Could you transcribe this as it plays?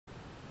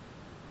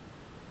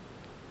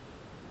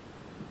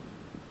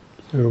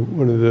So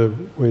one of the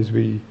ways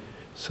we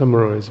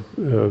summarize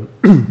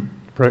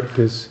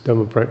practice,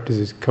 Dhamma practice,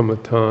 is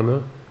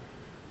kammatthana,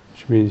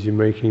 which means you're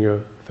making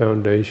a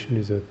foundation,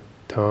 is a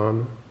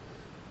thana,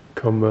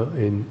 kamma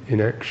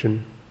in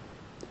action,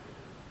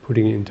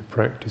 putting it into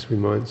practice, we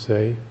might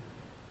say.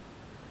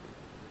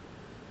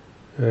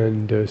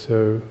 And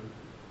so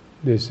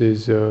this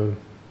is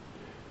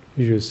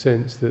usually a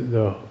sense that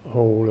the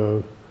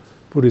whole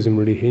Buddhism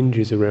really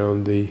hinges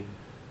around the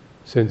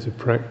sense of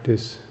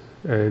practice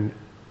and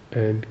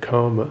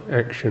karma,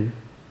 action.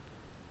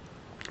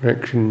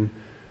 Action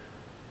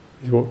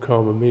is what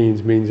karma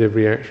means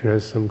every action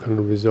has some kind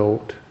of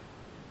result.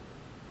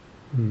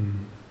 And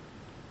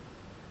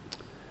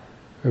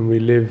we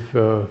live,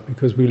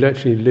 because we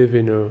actually live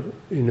in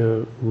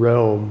a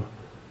realm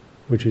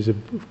which is of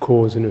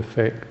cause and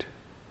effect.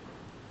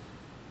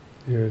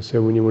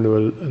 So when you want to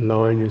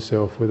align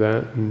yourself with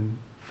that and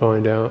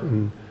find out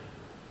and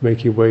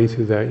make your way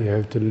through that, you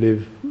have to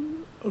live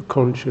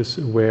conscious,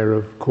 aware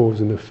of cause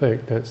and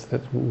effect. That's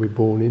what we're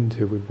born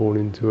into. We're born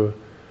into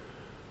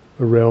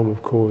a realm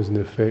of cause and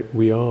effect.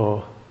 We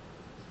are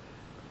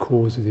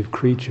causative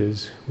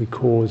creatures. We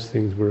cause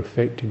things, we're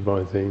affected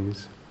by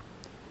things.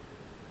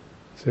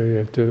 So you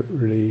have to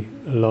really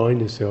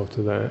align yourself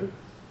to that.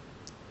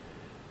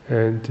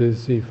 And to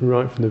see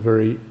right from the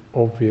very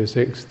obvious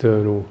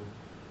external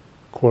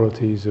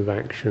qualities of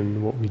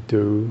action, what we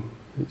do,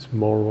 it's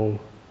moral,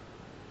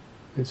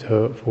 it's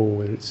hurtful,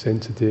 whether it's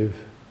sensitive,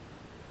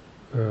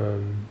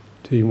 to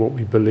even what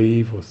we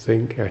believe or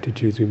think,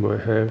 attitudes we might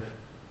have,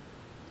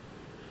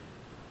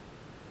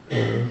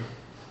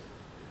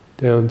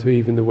 down to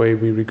even the way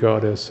we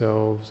regard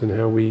ourselves and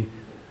how we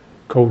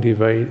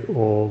cultivate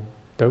or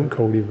don't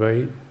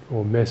cultivate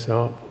or mess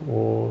up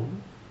or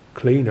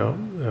clean up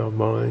our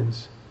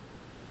minds.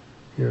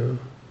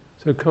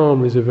 So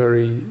karma is a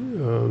very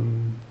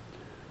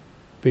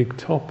big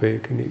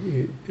topic, and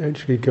it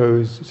actually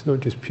goes, it's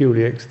not just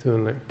purely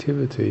external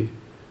activity,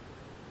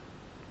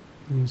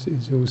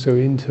 it's also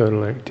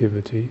internal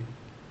activity,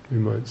 we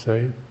might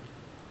say.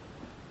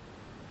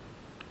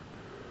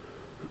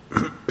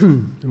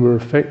 And we're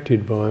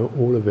affected by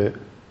all of it.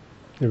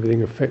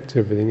 Everything affects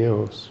everything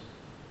else.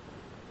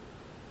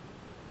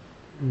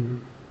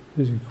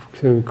 It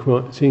seems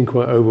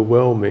quite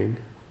overwhelming,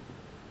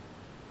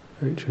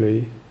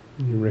 actually.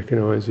 You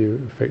recognise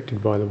you're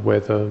affected by the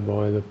weather,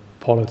 by the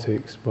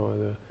politics, by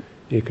the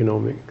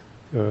economic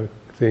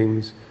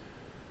things,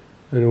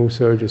 and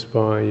also just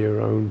by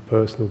your own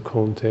personal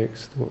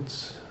context,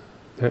 what's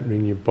happening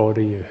in your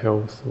body, your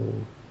health or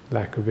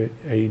lack of it,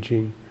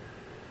 aging.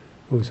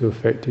 Also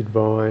affected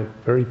by,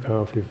 very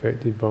powerfully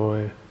affected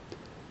by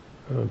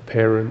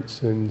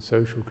parents and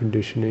social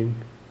conditioning.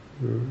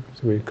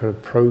 So we're kind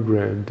of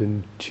programmed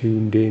and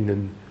tuned in,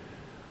 and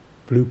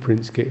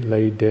blueprints get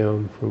laid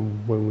down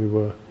from when we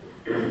were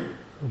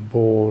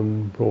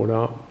born, brought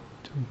up,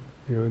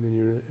 and then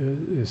you're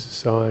in a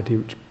society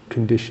which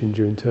conditions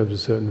you in terms of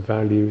certain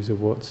values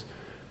of what's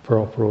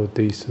proper or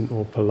decent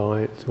or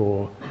polite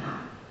or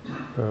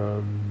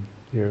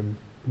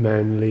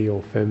manly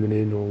or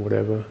feminine or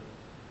whatever.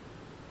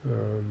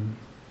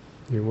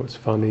 What's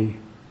funny,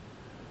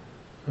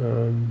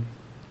 and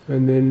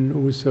then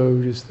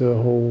also just the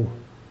whole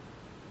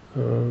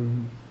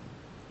kind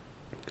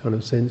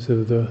of sense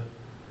of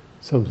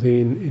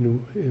something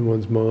in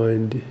one's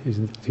mind is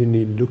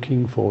continually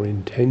looking for,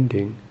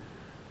 intending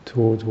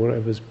towards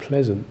whatever's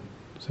pleasant.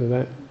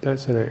 So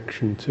that's an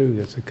action too.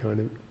 That's a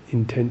kind of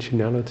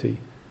intentionality.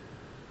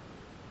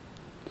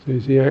 So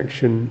the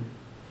action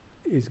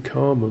is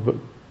karma, but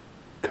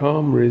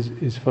karma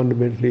is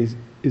fundamentally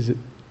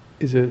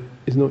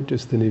is not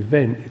just an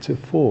event. It's a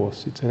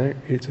force. It's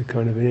a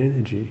kind of an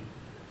energy.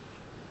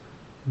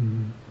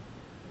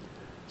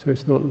 So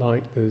it's not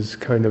like there's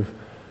kind of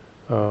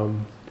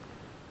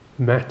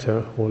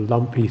matter or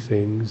lumpy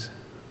things,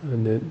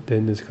 and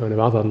then there's kind of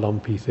other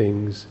lumpy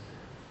things,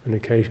 and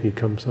occasionally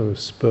some sort of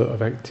spurt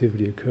of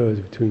activity occurs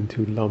between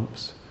two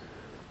lumps.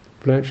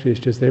 But actually, it's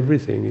just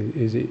everything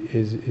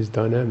is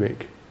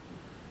dynamic.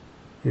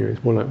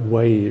 It's more like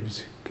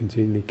waves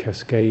continually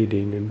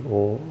cascading,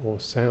 or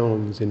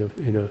sounds in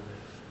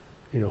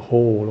a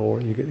hall,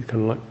 or you get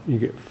kind of like you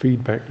get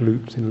feedback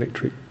loops in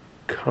electric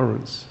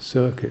currents,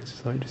 circuits.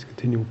 It's like just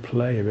continual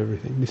play of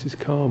everything. This is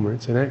karma.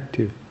 It's an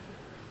active.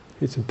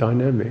 It's a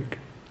dynamic.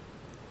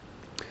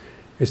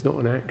 It's not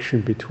an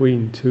action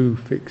between two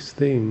fixed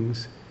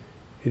things.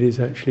 It is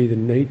actually the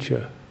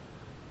nature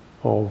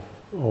of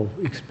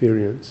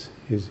experience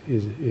is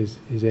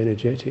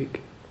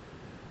energetic.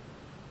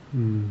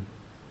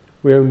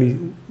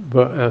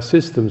 But our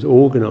systems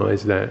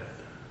organise that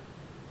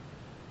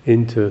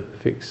into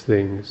fixed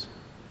things.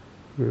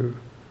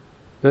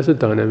 That's a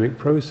dynamic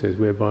process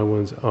whereby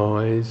one's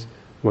eyes,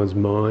 one's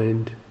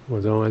mind,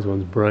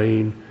 one's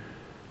brain,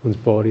 one's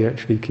body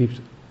actually keeps,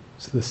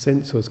 so the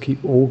sensors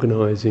keep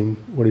organising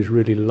what is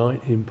really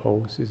light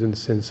impulses and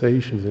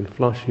sensations and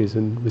flushes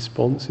and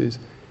responses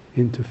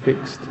into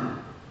fixed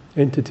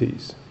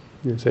entities.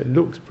 So it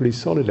looks pretty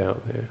solid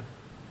out there.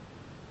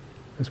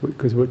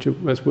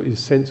 That's what his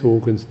sense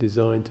organs are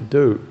designed to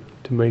do,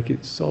 to make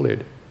it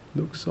solid,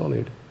 look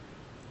solid.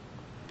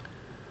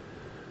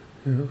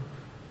 You know?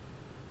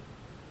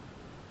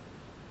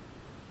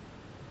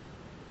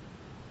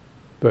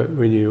 But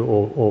when you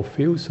or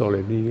feel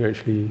solid,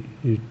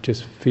 you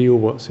just feel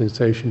what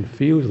sensation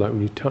feels like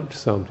when you touch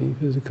something.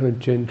 There's a kind of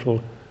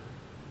gentle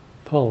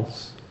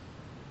pulse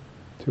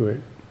to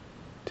it,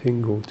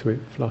 tingle to it,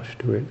 flush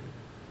to it,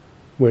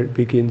 where it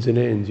begins and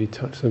ends. You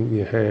touch something in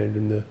your hand,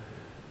 and the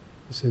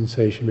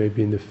sensation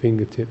maybe in the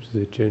fingertips is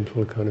a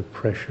gentle kind of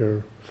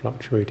pressure,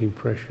 fluctuating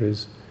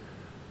pressures,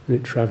 and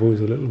it travels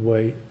a little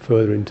way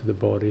further into the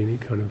body,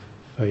 and it kind of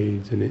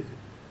fades, and it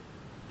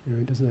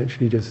doesn't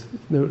actually there's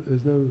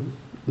no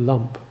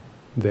lump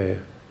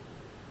there.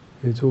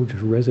 It's all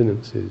just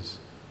resonances.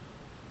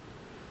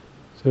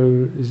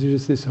 So there's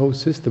just this whole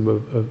system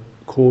of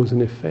cause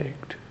and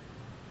effect.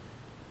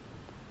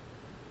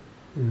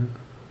 And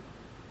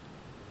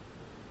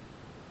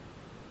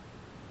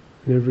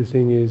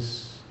everything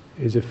is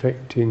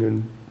affecting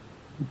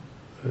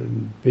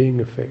and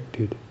being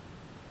affected.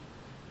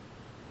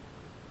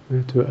 We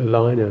have to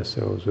align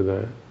ourselves with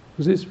that.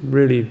 Because it's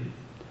really,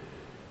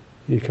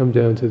 you come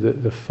down to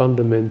the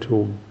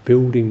fundamental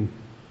building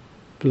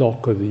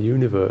block of the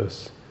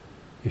universe,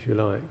 if you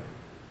like,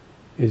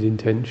 is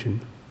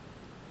intention.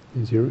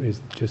 Is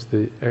just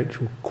the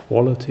actual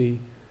quality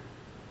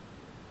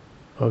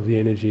of the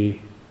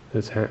energy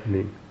that's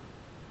happening.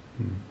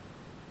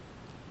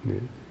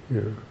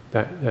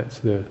 That's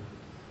the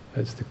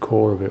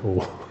core of it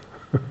all.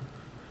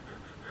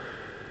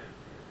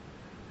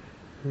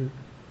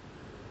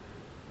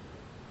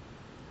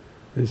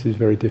 This is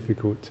very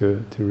difficult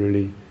to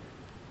really,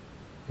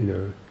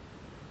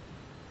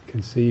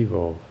 conceive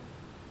of,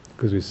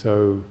 because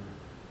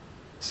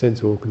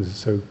sense organs are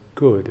so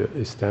good at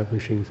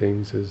establishing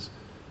things as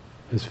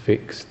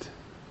fixed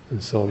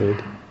and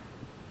solid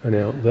and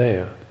out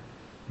there.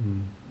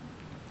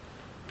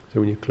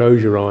 So when you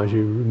close your eyes,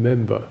 you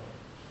remember.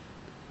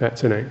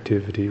 That's an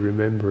activity,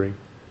 remembering.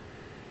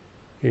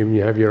 And when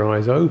you have your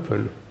eyes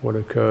open, what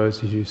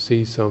occurs is you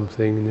see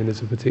something, and then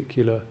there's a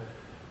particular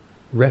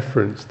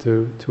reference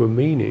to a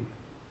meaning.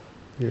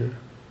 You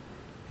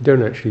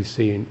don't actually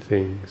see in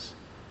things.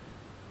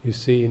 You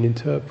see and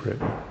interpret.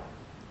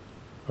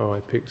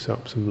 Eye picks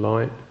up some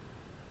light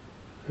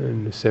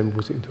and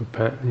assembles it into a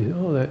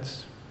pattern.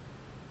 That's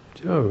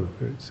Joe,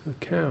 that's a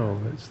cow,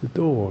 that's the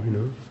door,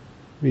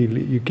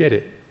 Immediately you get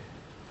it.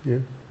 Yeah?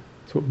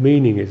 That's what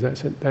meaning is.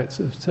 That's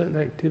a certain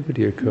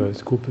activity occurs,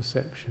 it's called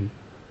perception.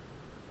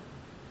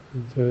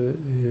 And so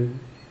you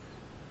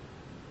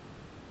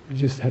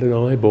just had an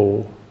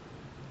eyeball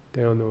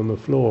down on the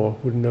floor,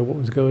 wouldn't know what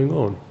was going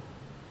on.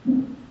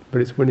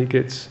 But it's when it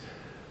gets,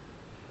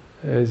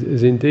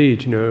 as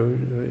indeed,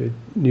 a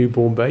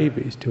newborn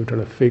baby is still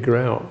trying to figure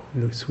out,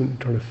 trying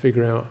to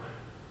figure out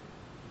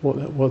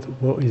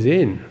what is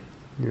in.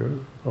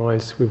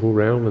 Eyes swivel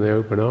round when they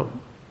open up,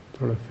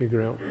 trying to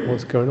figure out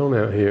what's going on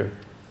out here.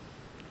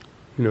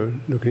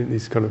 Looking at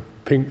these kind of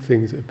pink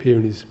things that appear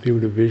in his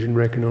field of vision,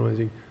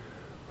 recognising,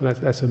 well,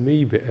 that's a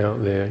me bit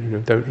out there.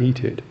 Don't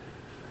eat it.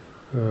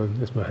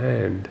 That's my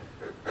hand.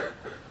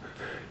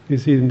 You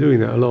see them doing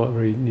that a lot,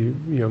 very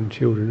young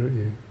children, don't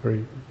you?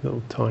 Very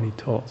little tiny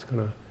tots,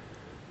 kind of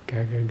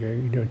gag,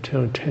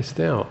 trying to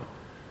test out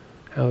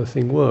how the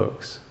thing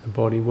works, the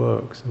body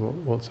works,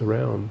 and what's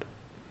around.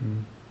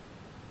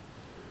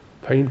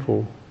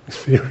 Painful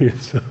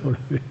experience, sort of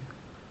thing.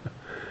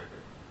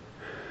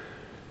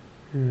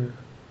 Yeah.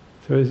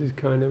 So this is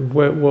kind of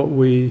what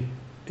we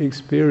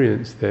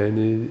experience then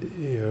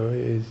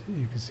is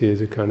you can see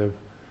as a kind of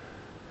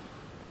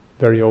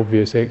very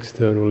obvious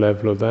external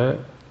level of that.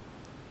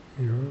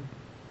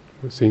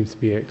 What seems to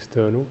be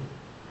external.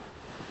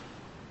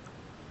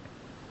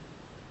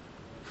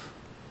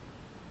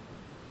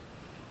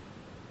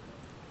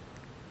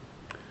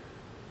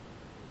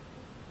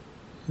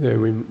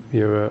 Then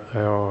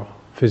our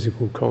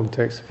physical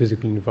context,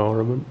 physical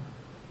environment,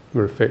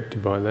 we're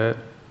affected by that.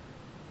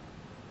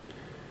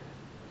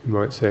 You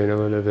might say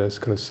another level, there's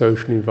kind of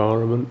social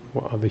environment,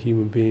 what other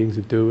human beings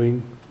are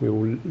doing.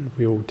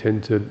 We all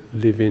tend to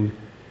live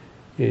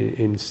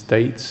in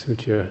states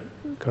which are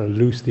kind of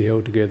loosely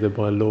held together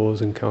by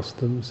laws and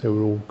customs, so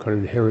we're all kind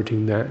of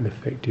inheriting that and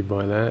affected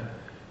by that.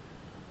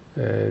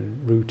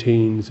 And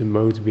routines and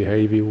modes of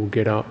behaviour will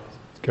get up,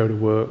 go to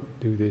work,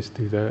 do this,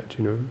 do that,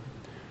 and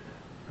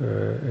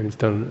it's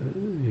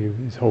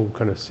done, this whole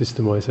kind of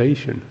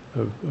systemization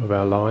of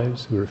our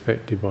lives, we're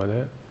affected by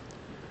that.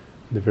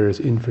 And the various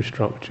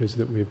infrastructures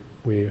that we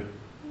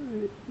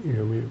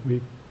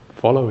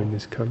follow in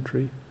this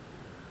country,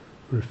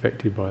 we're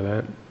affected by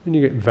that. And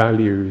you get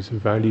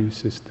value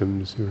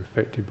systems, you're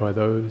affected by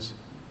those.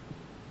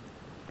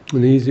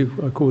 And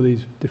I call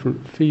these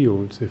different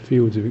fields, they're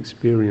fields of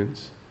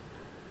experience.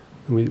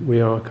 And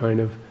we are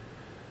kind of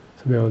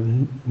somehow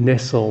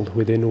nestled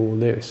within all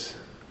this.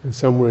 And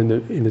somewhere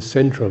in the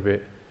centre of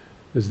it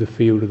is the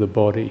field of the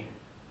body,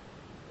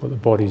 what the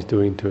body's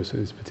doing to us at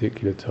this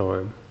particular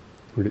time,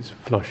 with its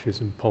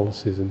flushes and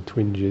pulses and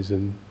twinges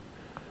and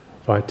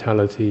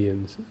vitality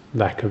and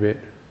lack of it,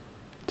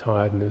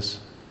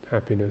 tiredness,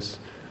 happiness,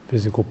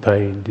 physical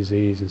pain,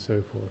 disease and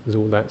so forth. There's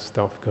all that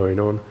stuff going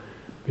on,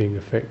 being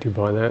affected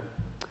by that.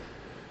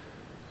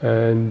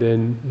 And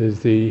then there's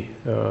the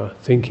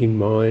thinking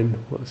mind,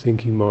 what the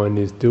thinking mind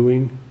is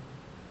doing,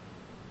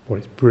 what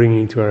it's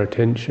bringing to our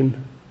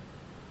attention.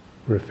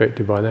 We're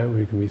affected by that.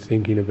 We can be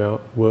thinking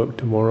about work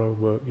tomorrow,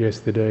 work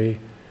yesterday,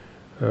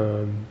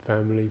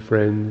 family,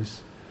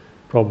 friends,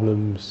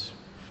 problems,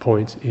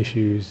 points,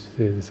 issues.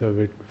 So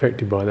we're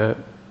affected by that.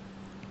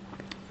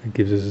 It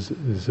gives us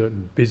a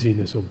certain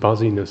busyness or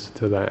buzziness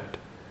to that,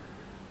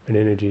 an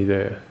energy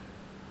there.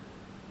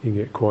 You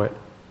get quite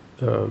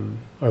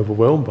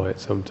overwhelmed by it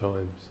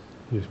sometimes.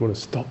 You just want to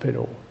stop it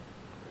all.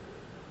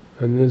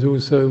 And there's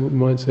also, we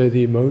might say,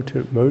 the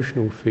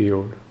emotional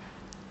field,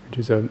 which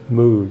is our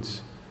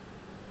moods.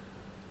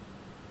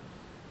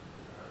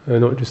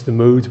 Not just the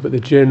moods, but the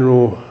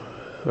general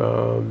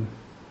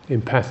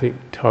empathic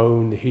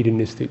tone, the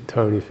hedonistic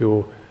tone. You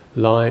feel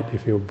light, you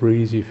feel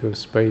breezy, you feel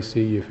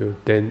spacey, you feel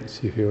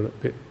dense, you feel a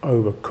bit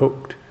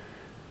overcooked,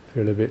 you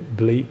feel a bit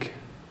bleak.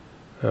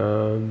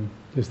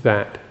 Just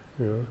that,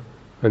 you know.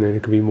 And then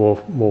it could be more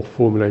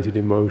formulated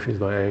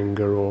emotions like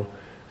anger or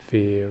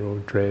fear or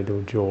dread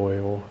or joy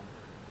or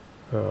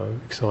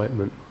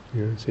excitement.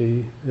 You know,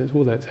 see, that's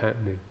all that's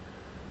happening,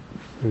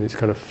 and it's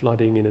kind of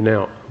flooding in and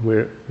out.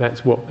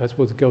 That's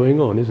what's going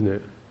on, isn't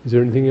it? Is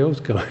there anything else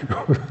going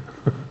on?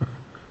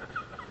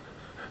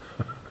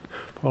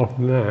 Apart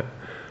from that,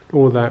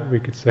 all that we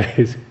could say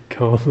is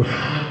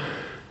karma,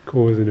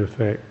 cause and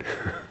effect,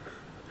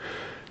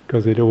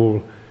 because it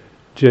all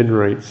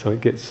generates,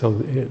 it gets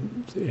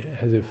something, it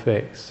has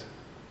effects,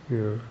 you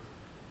know.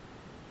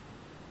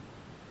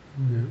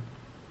 Yeah.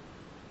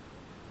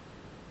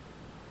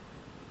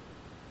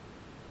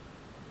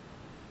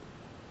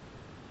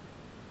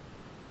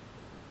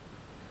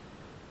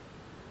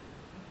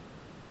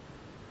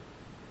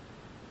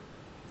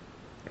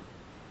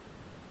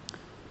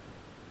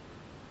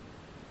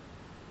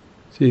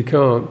 So you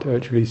can't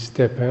actually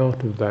step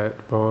out of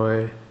that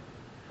by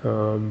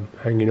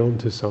hanging on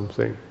to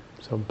something,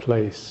 some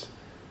place.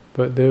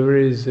 But there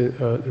is a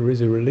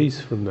release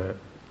from that,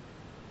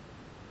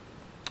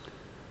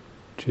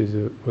 which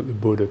is what the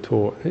Buddha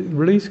taught.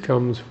 Release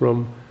comes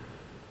from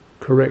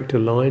correct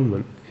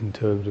alignment in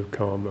terms of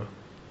karma.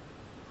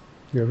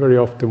 You know, very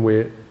often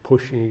we're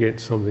pushing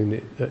against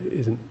something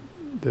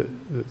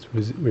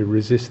we're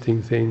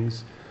resisting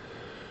things,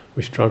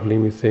 we're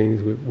struggling with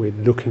things, we're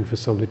looking for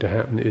something to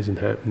happen that isn't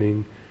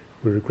happening,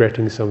 we're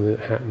regretting something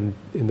that happened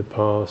in the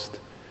past.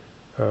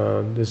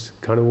 There's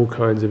kind of all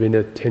kinds of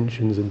inner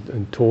tensions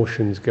and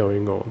torsions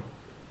going on.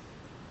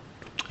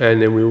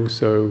 And then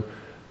there's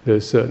a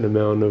certain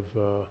amount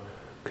of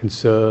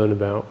concern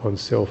about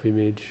one's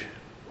self-image,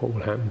 what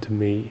will happen to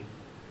me.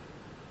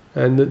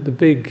 And the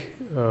big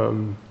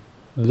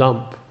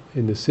lump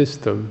in the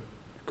system,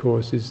 of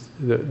course, is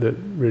that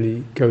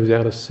really goes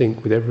out of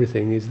sync with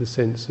everything, is the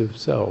sense of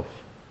self.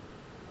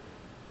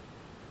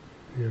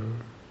 You know?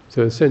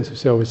 So the sense of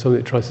self is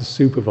something that tries to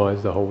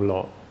supervise the whole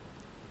lot.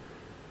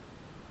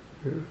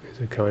 It's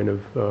a kind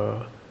of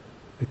a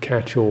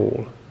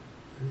catch-all.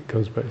 It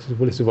comes back and says,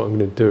 well, this is what I'm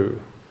going to do.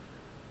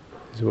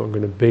 This is what I'm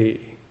going to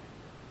be.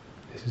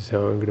 This is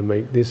how I'm going to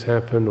make this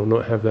happen or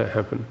not have that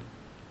happen.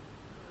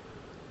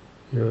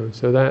 You know,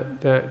 so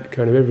that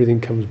kind of everything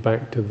comes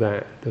back to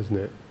that, doesn't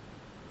it?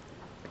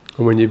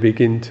 And when you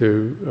begin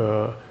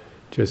to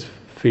just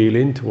feel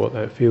into what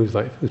that feels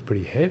like, it feels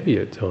pretty heavy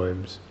at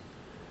times.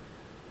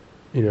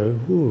 You know,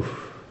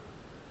 oof.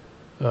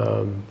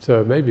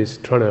 So maybe it's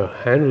trying to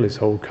handle this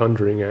whole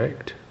conjuring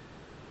act,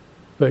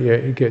 but yeah,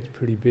 it gets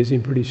pretty busy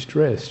and pretty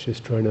stressed,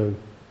 just trying to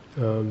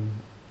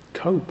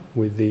cope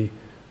with the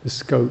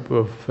scope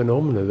of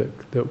phenomena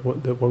that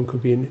one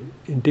could be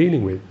in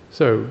dealing with.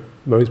 So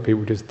most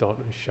people just start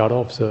to shut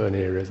off certain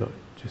areas, like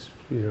just,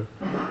 you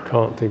know,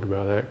 can't think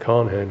about that,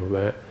 can't handle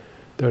that,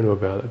 don't know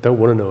about that, don't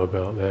want to know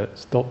about that,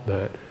 stop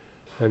that.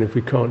 And if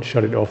we can't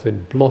shut it off,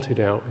 then blot it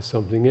out with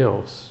something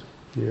else,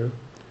 you know.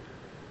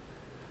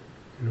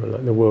 You know,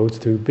 like the world's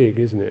too big,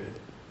 isn't it?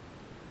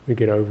 We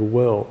get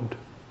overwhelmed.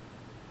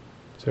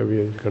 So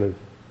we kind of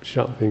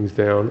shut things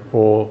down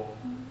or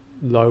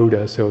load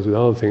ourselves with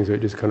other things, so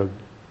it just kind of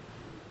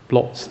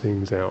blots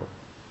things out.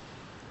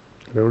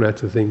 I don't have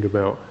to think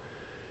about,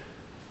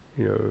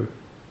 you know,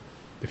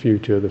 the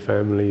future, the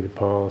family, the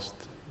past,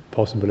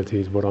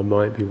 possibilities, what I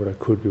might be, what I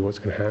could be, what's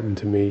going to happen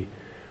to me,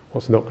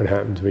 what's not going to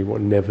happen to me,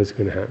 what never's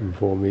going to happen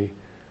for me,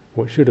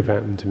 what should have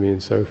happened to me,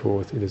 and so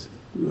forth. It is,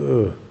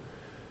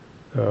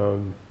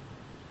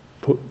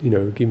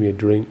 give me a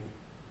drink,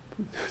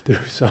 do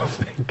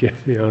something,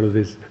 get me out of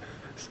this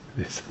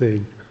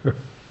thing.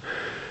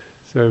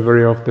 So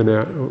very often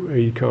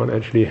you can't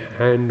actually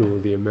handle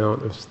the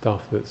amount of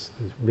stuff that's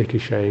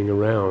ricocheting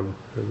around,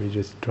 and we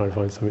just try to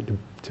find something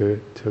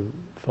to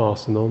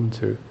fasten on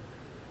to.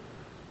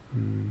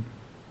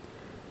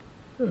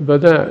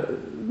 But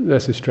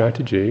that's a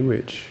strategy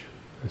which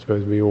I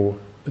suppose we all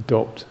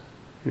adopt,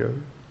 you know, to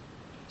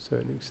a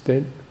certain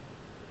extent.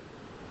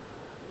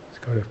 It's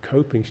kind of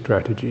coping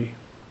strategy.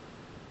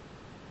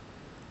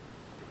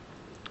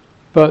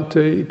 But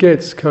it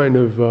gets kind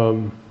of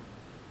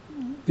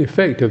the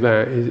effect of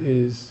that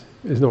is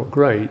not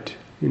great,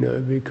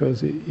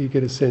 because you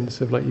get a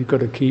sense of like you've got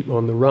to keep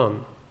on the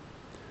run.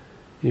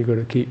 You've got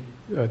to keep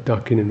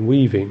ducking and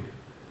weaving,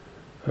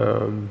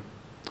 and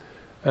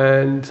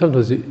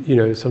sometimes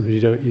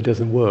it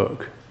doesn't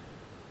work.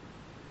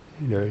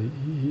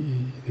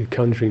 The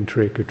conjuring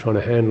trick of trying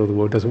to handle the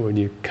world doesn't work when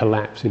you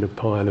collapse in a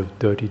pile of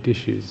dirty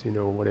dishes,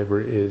 or whatever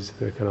it is.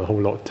 The kind of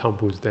whole lot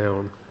tumbles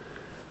down.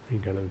 You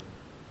kind of,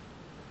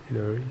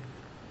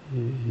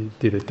 you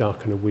did a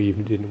duck and a weave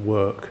and it didn't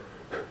work.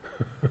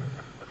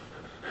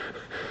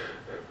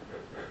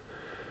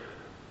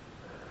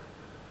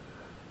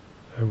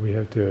 And we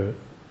have to,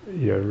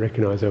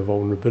 recognize our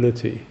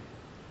vulnerability,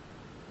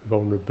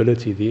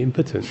 the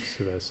impotence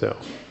of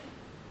ourself.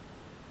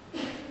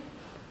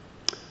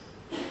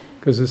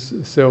 Because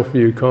the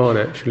self-view can't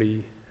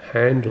actually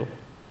handle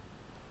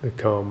the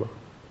karma,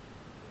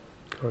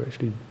 can't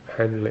actually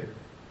handle it.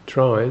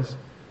 Tries.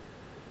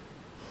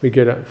 We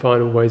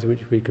find ways in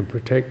which we can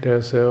protect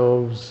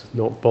ourselves,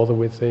 not bother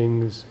with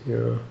things,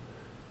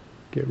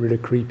 get rid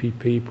of creepy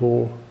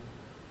people,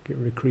 get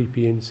rid of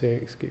creepy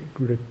insects, get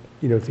rid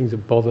of things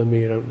that bother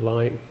me, I don't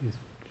like. Just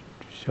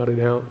shut it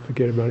out,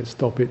 forget about it,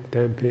 stop it,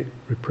 damp it,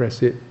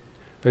 repress it.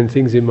 And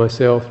things in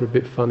myself are a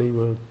bit funny,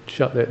 well,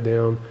 shut that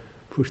down.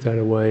 Push that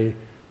away,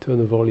 turn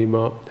the volume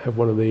up, have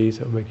one of these,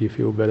 that'll make you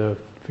feel better,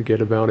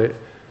 forget about it.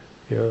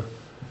 You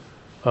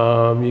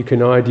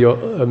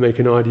can make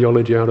an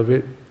ideology out of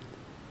it.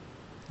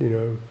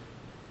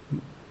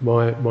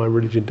 My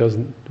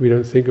religion we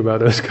don't think about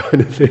those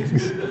kind of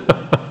things.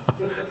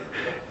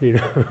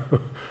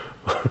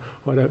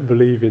 I don't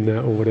believe in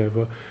that or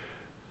whatever.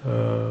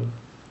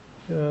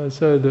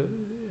 So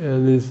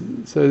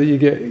that you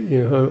get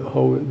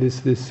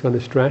this kind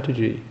of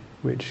strategy,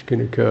 which can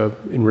occur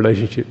in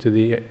relationship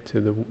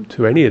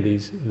to any of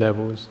these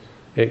levels,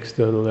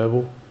 external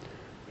level,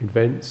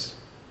 events,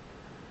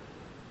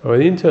 or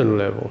the internal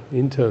level,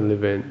 internal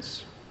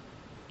events,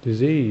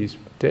 disease,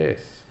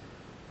 death,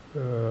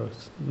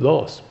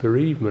 loss,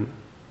 bereavement,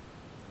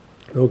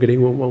 not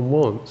getting what one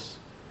wants,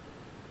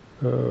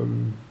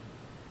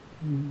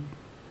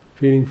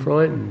 feeling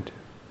frightened,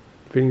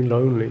 feeling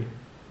lonely.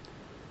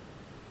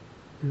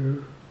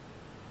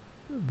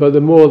 But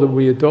the more that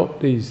we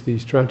adopt these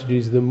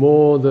strategies, the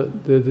more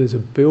that there's a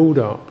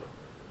build-up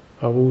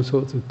of all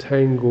sorts of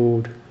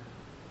tangled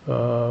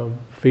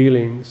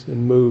feelings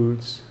and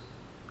moods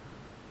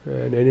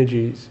and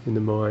energies in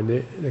the mind.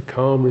 The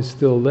karma is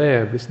still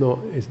there, but it's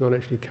not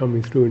actually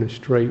coming through in a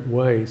straight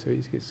way, so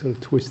it gets sort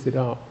of twisted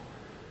up.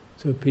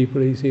 So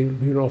people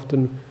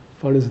often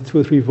find there's 2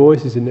 or 3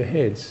 voices in their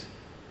heads.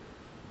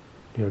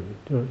 Shut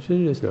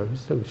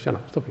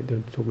up, stop it,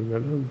 don't talk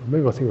about it.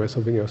 Maybe I'll think about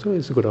something else. Oh,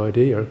 it's a good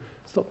idea.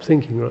 Stop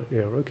thinking right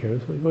now, okay,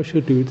 what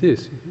should I do with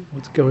this?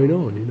 What's going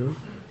on,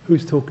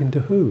 Who's talking to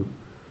who?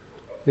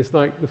 It's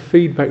like the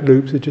feedback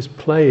loops are just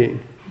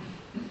playing.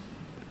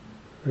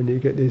 And you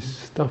get this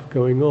stuff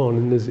going on,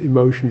 and there's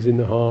emotions in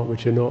the heart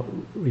which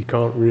we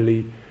can't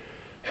really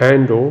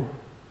handle.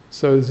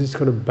 So there's this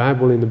kind of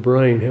babble in the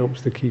brain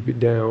helps to keep it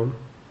down,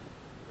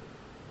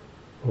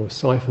 or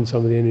siphon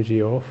some of the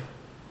energy off.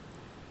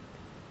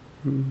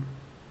 And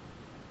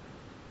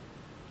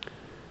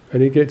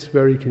it gets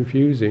very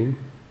confusing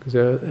because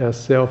our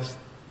self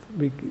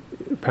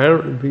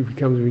apparently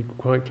becomes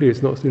quite clear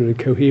it's not a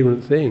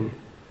coherent thing,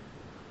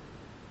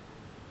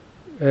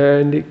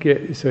 and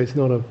it's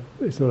not a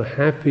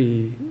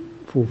happy,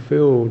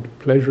 fulfilled,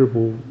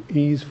 pleasurable,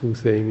 easeful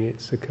thing.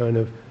 It's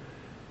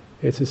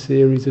a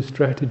series of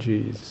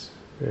strategies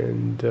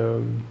and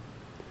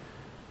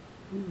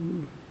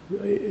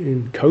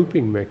in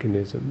coping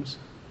mechanisms,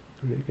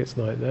 and it gets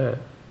like that.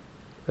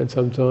 And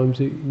sometimes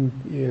it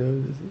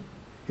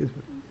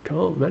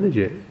can't manage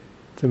it,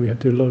 so we have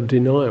to do a lot of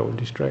denial and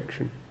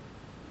distraction.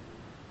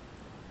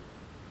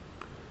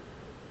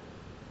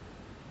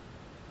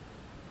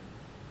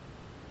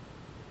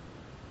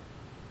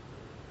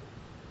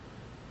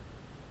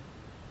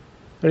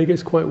 And it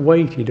gets quite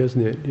weighty,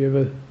 doesn't it? Do you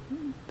ever,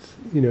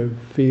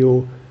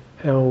 feel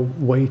how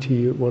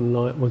weighty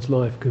one's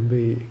life can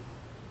be?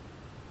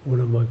 What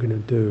am I going to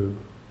do?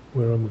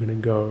 Where am I going to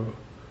go?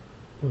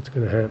 What's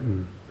going to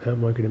happen? How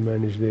am I going to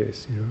manage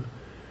this?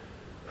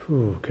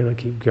 Can I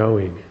keep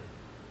going?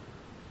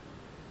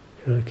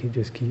 Can I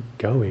just keep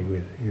going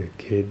with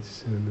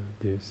kids and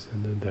this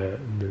and that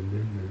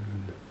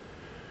and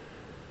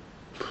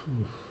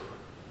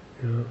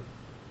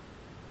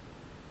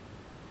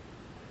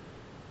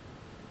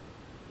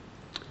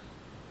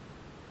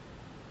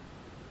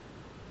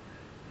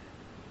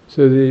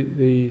So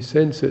the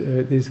sense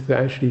that is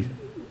actually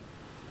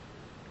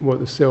what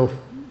the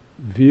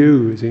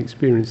self-view as an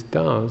experience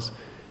does.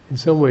 In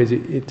some ways,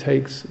 it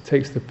takes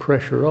the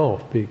pressure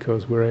off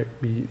because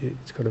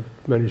it's kind of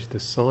managed to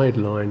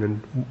sideline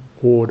and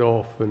ward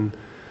off and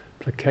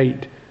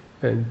placate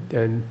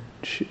and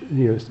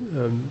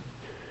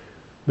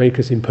make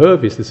us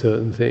impervious to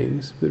certain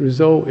things. The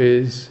result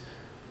is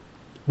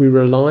we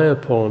rely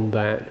upon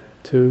that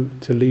to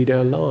lead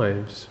our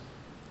lives.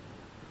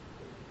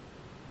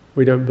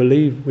 We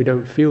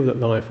don't feel that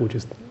life will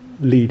just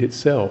lead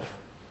itself.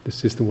 The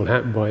system will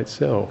happen by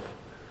itself.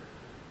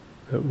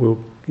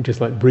 Just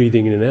like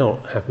breathing in and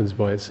out happens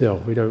by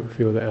itself. We don't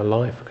feel that our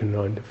life can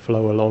kind of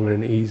flow along in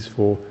an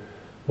easeful,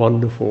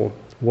 wonderful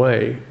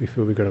way. We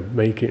feel we've got to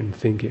make it and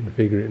think it and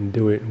figure it and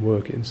do it and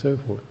work it and so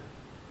forth.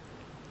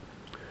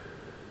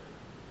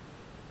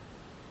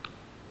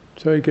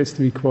 So it gets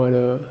to be quite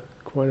a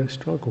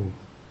struggle.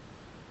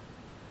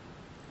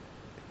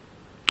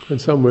 And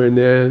somewhere in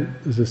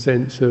there's a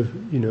sense of,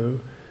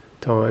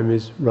 time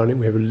is running,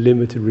 we have a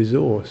limited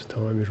resource,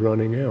 time is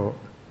running out,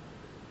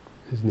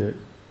 isn't it?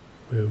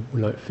 We're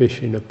like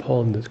fish in a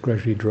pond that's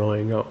gradually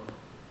drying up.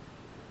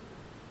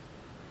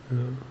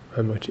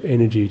 How much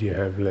energy do you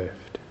have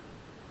left?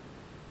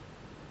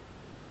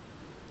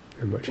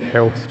 How much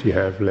health do you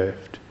have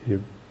left?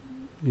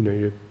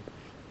 Your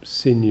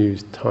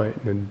sinews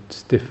tighten and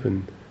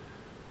stiffen.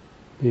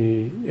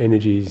 The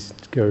energies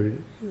go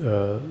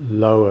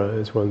lower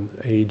as one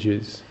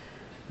ages.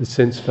 The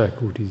sense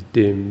faculties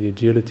dim, the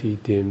agility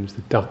dims,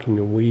 the ducking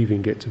and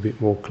weaving gets a bit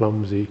more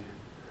clumsy.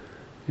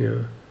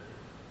 You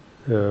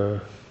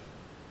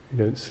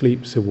don't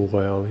sleep so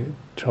well, you get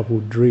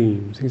troubled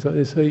dreams, things like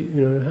this. So,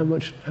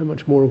 how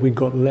much more have we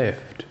got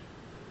left?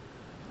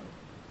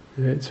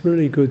 It's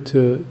really good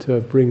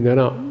to bring that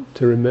up,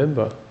 to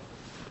remember.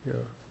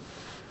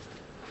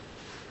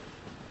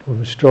 On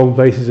a strong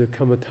basis of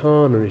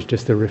kammatthana is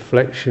just a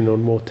reflection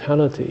on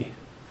mortality.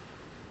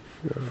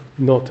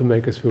 Not to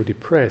make us feel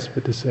depressed,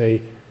 but to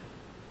say,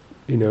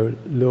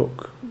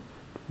 look,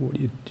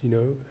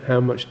 how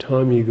much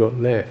time you got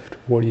left,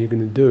 what are you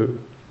going to do?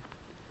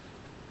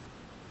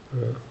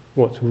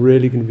 What's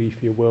really going to be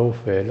for your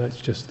welfare?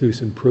 Let's just do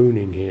some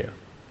pruning here.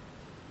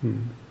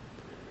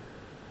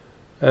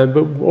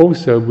 But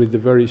also with the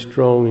very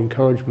strong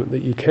encouragement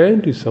that you can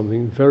do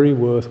something very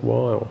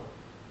worthwhile.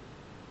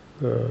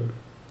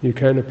 You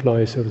can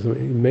apply yourself to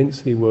something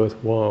immensely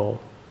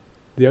worthwhile.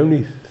 The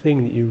only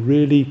thing that you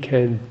really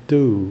can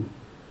do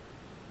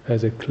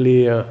as a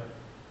clear,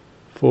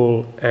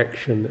 full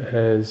action that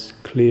has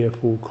clear,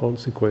 full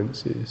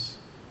consequences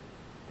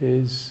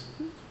is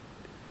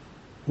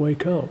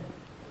wake up.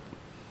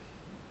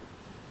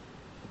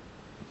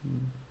 The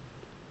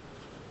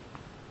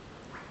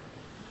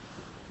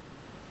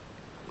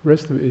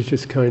rest of it is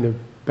just kind of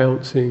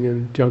bouncing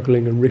and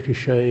juggling and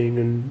ricocheting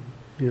and,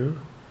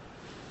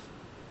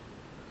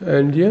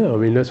 And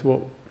that's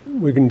what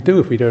we're going to do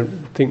if we don't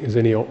think there's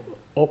any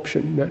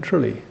option,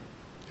 naturally.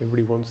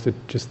 Everybody wants to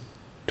just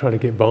try to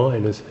get by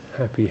in a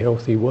happy,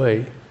 healthy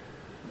way.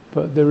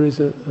 But there is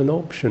an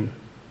option,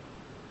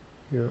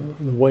 the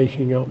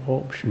waking up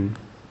option.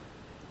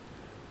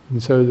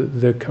 And so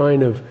the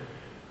kind of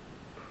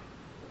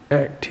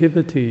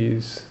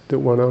activities that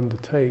one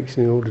undertakes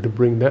in order to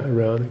bring that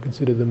around are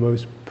considered the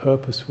most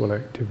purposeful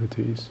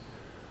activities.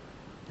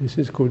 This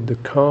is called the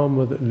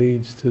karma that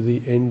leads to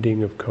the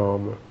ending of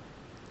karma.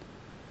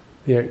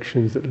 The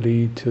actions that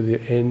lead to the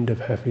end of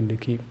having to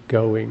keep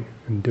going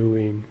and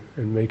doing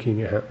and making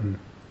it happen.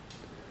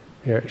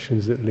 The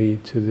actions that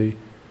lead to the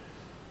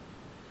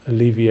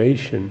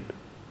alleviation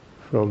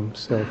from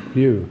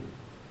self-view,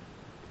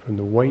 from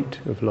the weight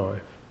of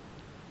life,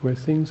 where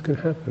things can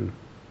happen.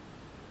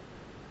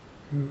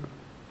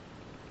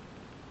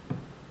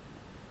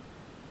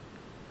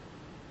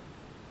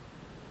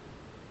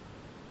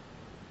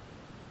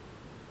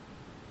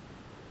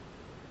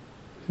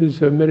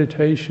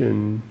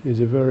 Meditation is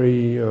a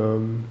very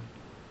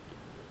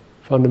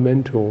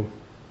fundamental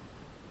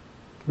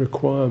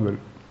requirement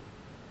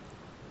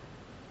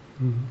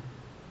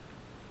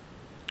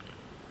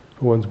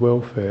for one's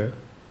welfare.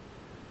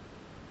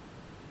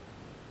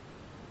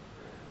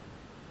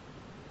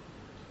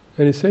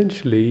 And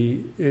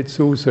essentially, it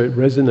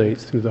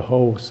resonates through the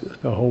whole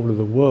of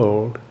the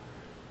world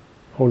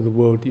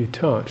that you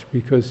touch,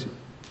 because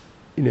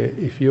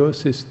if your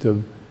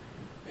system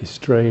is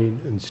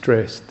strained and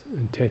stressed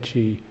and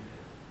tetchy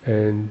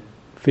and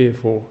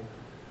fearful,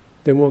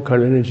 then what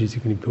kind of energies are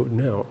you going to be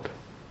putting out?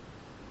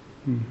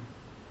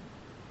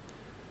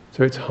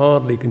 So it's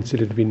hardly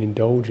considered to be an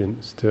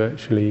indulgence to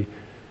actually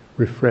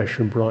refresh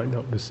and brighten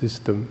up the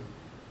system.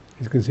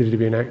 It's considered to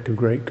be an act of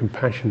great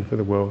compassion for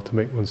the world, to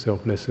make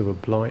oneself less of a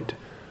blight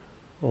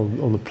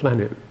on the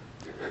planet.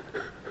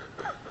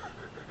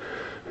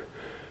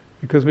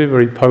 Because we're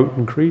very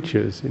potent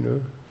creatures,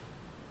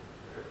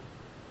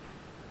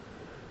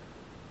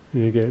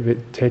 You get a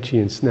bit tetchy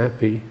and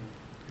snappy,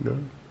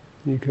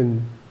 you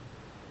can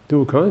do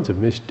all kinds of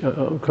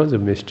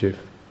mischief.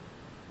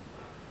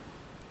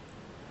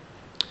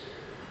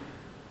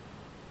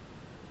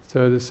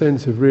 So the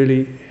sense of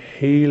really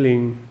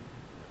healing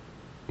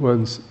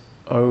one's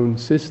own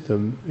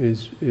system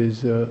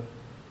is a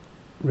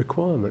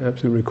requirement,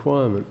 absolute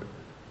requirement.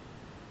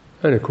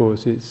 And of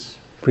course it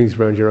brings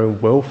around your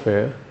own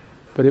welfare,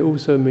 but it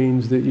also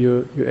means that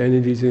your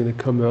energies are going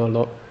to come out a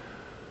lot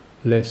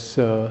less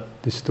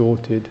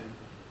distorted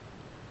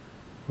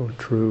or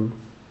true.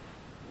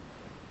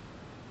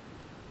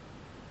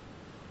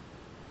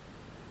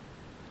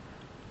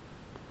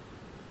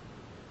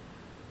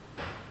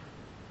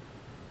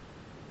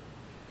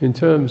 In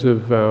terms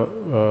of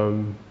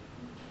the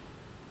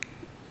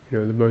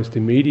most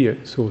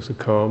immediate source of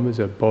calm is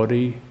our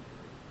body,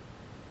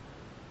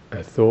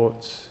 our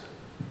thoughts,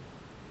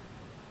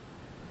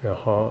 our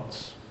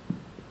hearts.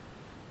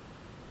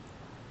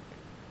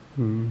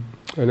 And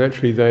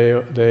actually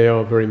they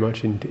are very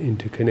much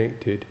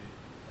interconnected.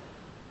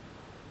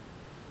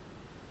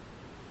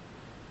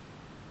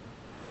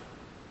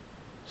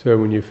 So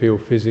when you feel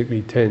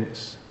physically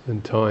tense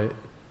and tight,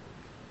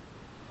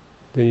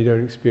 then you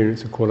don't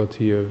experience a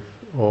quality of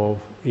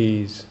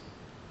ease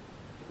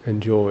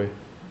and joy.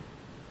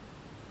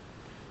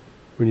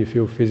 When you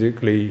feel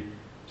physically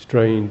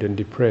strained and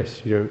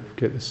depressed, you don't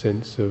get the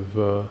sense of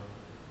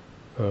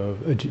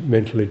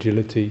mental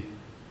agility,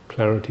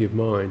 clarity of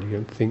mind. You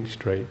don't think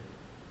straight.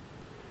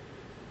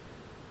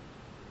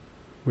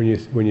 When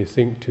you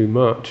think too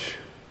much,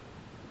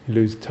 you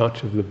lose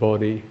touch of the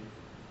body.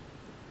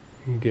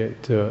 You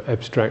get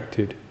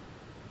abstracted.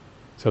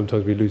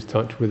 Sometimes we lose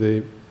touch with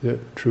the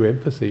true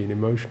empathy and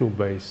emotional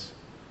base.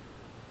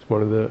 It's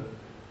one of the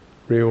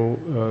real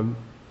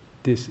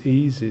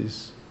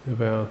dis-eases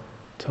of our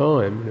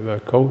time and of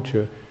our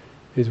culture,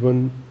 is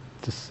when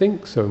to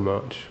think so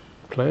much,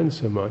 plan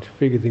so much,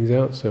 figure things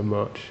out so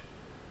much,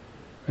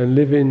 and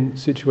live in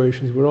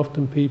situations where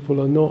often people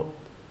are not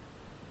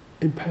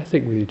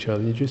empathic with each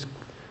other. You've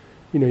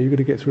got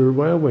to get through a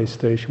railway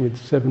station with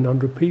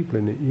 700 people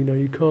in it.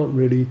 You can't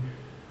really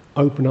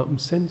open up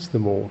and sense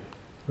them all.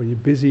 When you're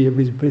busy,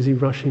 everybody's busy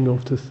rushing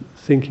off to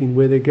thinking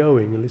where they're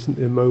going and listening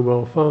to their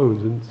mobile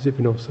phones and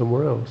zipping off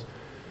somewhere else.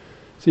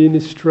 So in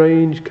this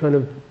strange kind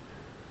of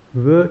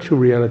virtual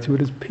reality where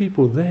there's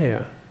people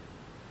there,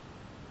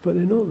 but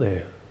they're not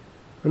there,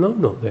 and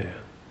I'm not there.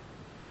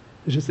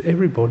 It's just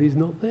everybody's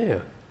not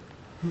there.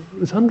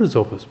 There's hundreds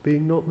of us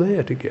being not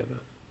there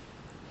together.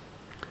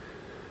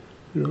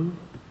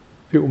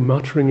 People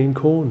muttering in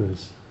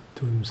corners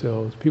to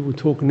themselves, people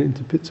talking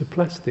into bits of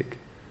plastic,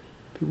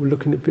 people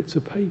looking at bits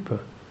of paper,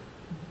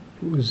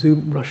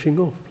 people rushing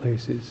off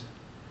places.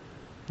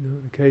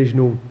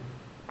 Occasional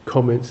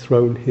comments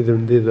thrown hither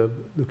and thither,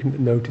 looking at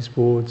notice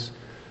boards,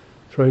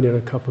 throwing down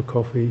a cup of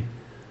coffee,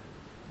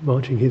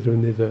 marching hither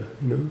and thither,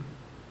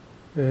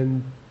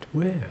 and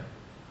where?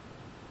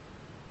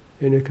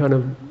 In a kind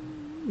of,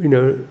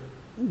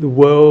 the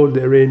world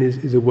they're in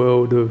is a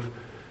world of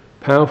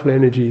powerful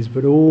energies,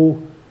 but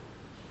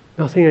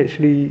nothing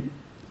actually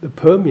that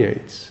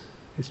permeates.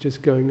 It's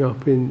just going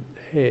up in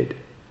head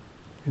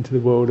into the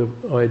world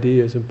of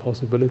ideas and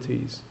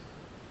possibilities.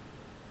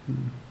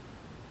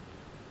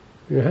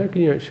 How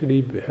can you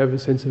actually have a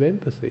sense of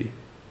empathy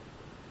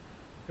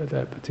in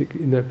that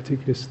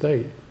particular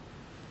state?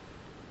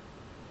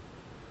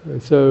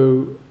 And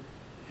so,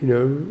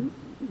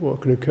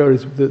 what can occur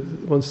is that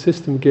one's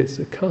system gets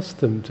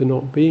accustomed to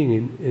not being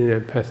in an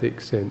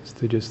empathic sense,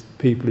 to just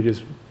people are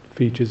just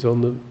features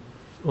on the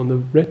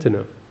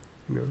retina.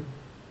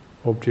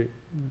 Object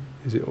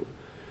is it?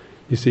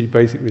 You see,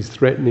 basically, it's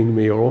threatening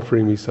me or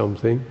offering me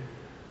something.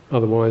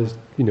 Otherwise,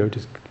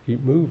 just keep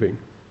moving.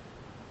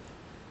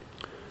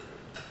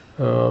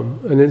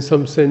 And then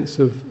some sense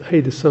of,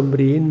 hey, there's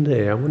somebody in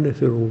there. I wonder if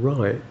they're all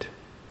right,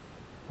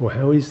 or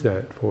how is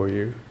that for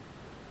you?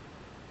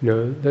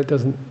 That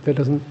doesn't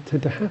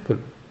tend to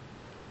happen.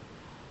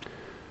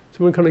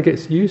 So one kind of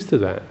gets used to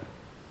that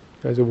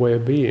as a way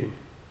of being,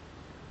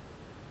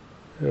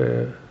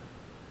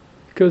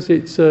 because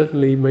it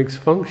certainly makes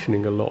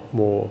functioning a lot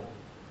more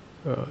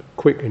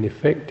quick and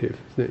effective.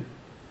 Isn't it?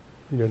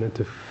 You don't have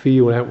to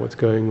feel out what's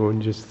going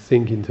on. Just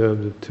think in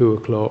terms of 2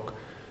 o'clock.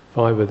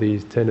 5 of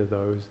these, 10 of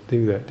those,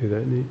 do that,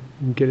 and you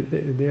can get it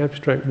in the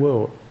abstract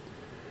world.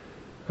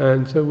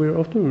 And so we're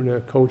often in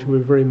our culture, we're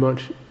very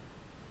much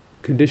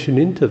conditioned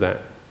into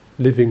that,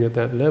 living at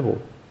that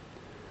level.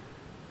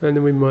 And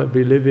then we might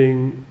be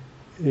living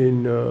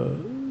in a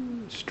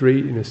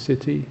street, in a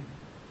city,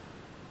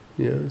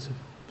 there's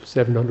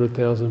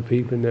 700,000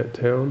 people in that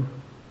town,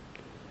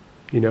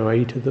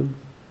 8 of them.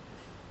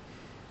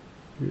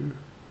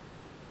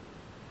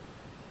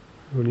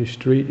 On your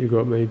street, you've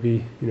got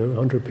maybe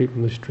 100 people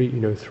on the street.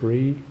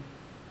 3.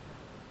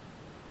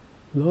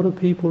 A lot of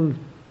people,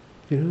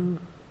 you're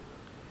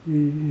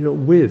not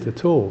with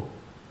at all.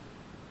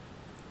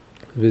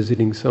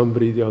 Visiting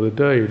somebody the other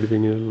day,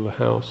 living in a little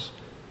house,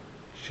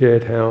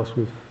 shared house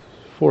with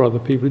 4 other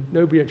people.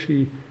 They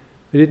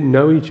didn't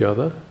know each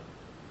other.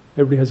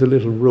 Everybody has a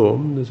little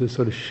room. There's a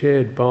sort of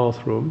shared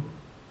bathroom.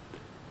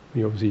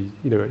 Obviously,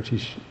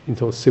 actually,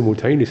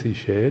 simultaneously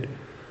shared.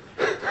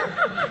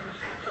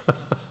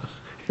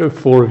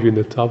 4 of you in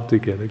the tub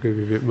together could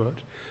be a bit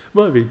much.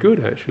 Might be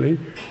good actually.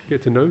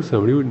 Get to know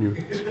somebody, wouldn't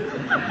you?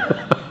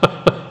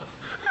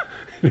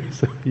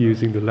 So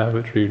using the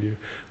lavatory and you're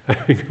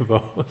having a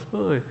bath,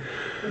 fine.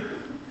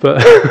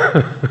 But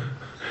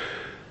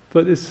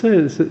there's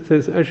sense that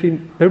there's actually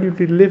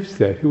nobody lives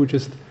there who would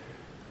just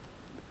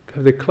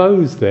have their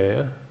clothes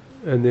there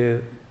and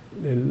their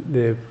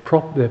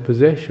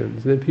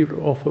possessions, and then people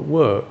are off at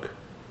work,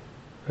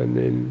 and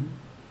then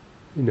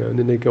and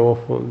then they go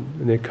off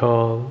in their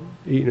car,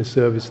 eat in a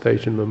service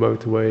station on the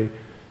motorway,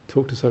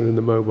 talk to someone on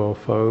the mobile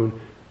phone,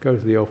 go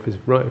to the office,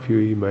 write a few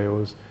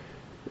emails,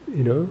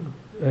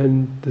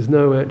 and there's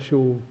no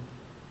actual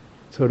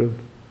sort of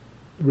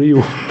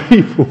real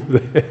people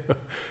there.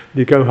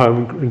 You go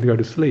home and go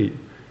to sleep,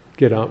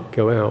 get up,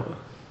 go out,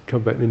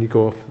 come back, then you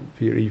go off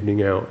for your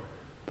evening out.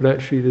 But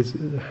actually there's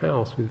a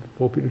house with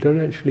 4 people who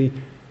don't actually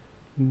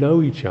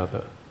know each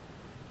other.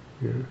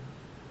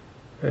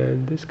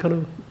 And this kind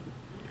of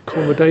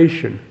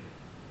accommodation,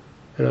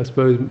 and I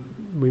suppose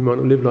we might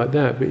not live like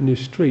that, but in your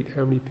street,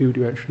 how many people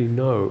do you actually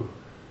know,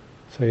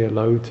 say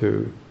hello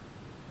to,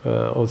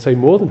 or say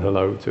more than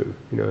hello to,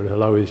 and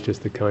hello is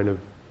just a kind of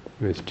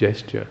it's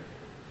gesture,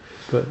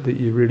 but that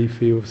you really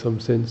feel some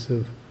sense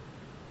of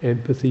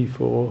empathy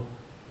for,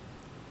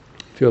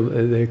 feel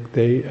that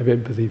they have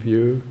empathy for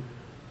you,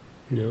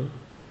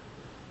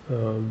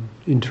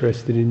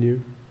 interested in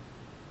you,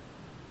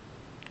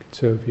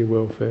 concerned for your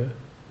welfare.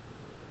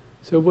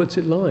 So what's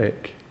it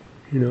like,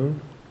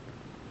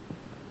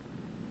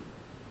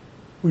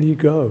 Where do you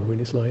go when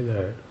it's like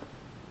that?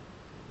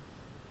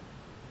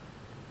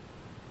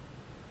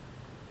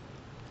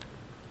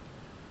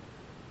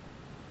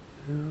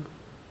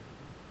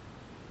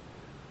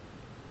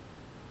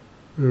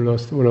 When I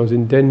was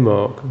in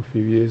Denmark a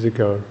few years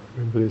ago, I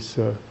remember this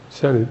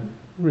sounded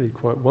really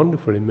quite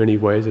wonderful in many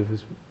ways. Of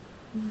this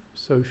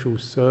social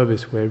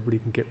service where everybody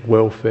can get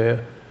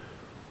welfare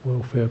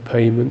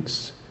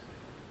payments.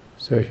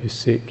 So if you're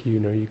sick,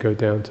 you go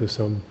down to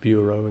some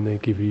bureau and they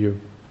give you your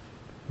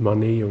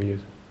money or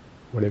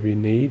whatever you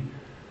need.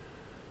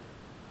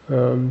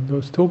 I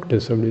was talking to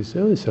somebody who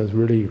said, this sounds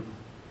really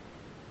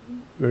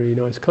very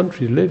nice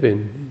country to live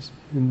in.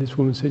 And this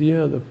woman said,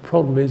 yeah, the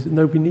problem is that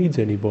nobody needs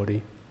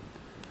anybody.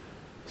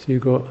 So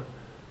you've got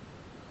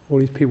all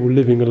these people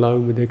living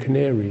alone with their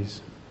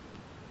canaries.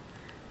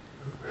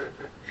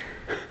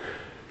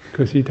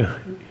 Because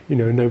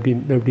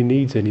nobody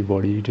needs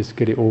anybody. You just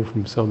get it all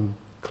from some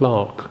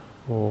clerk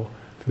or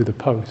through the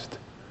post.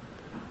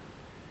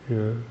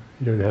 You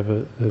don't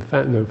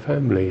have no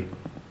family,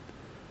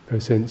 no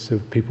sense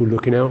of people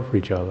looking out for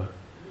each other.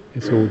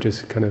 It's all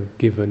just kind of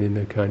given in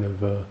a kind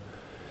of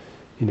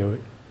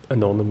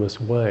anonymous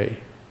way,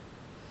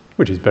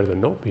 which is better than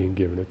not being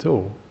given at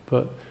all.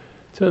 But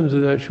in terms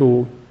of the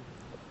actual,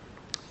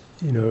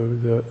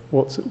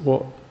 what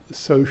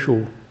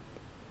social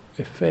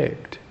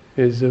effect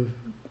is of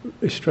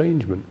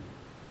estrangement.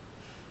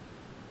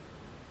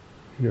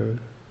 There's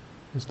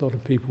a lot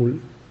of people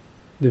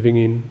living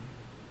in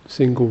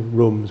single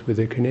rooms with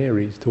their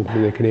canaries, talking to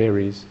their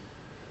canaries.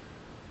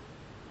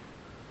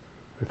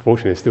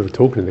 Unfortunately, they're still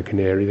talking to the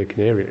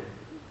canary,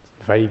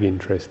 vague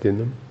interest in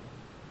them,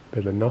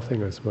 better than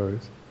nothing, I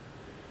suppose.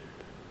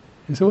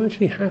 And so what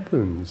actually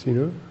happens,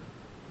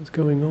 what's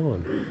going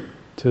on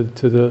to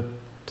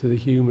the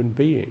human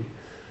being?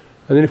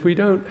 And then if we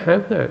don't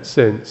have that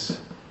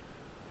sense,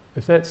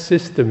 if that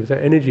system, if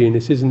that energy in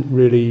this isn't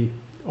really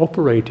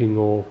operating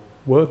or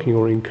working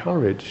or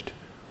encouraged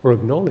or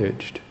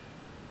acknowledged,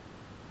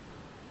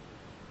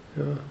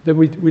 then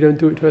we don't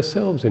do it to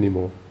ourselves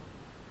anymore.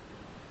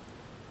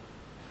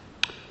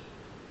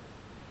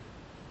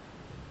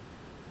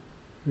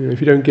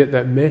 If you don't get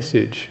that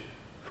message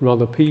from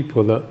other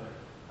people that, oh,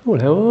 well,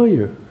 how are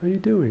you? How are you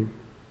doing?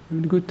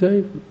 Having a good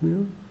day?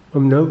 I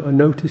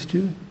noticed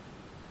you.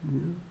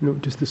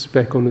 Not just a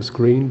speck on the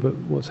screen, but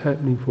what's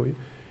happening for you.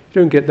 If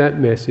you don't get that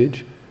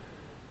message,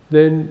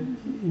 then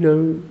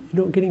you're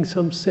not getting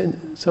some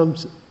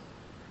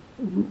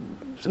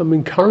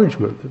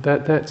encouragement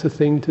that that's a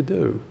thing to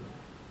do,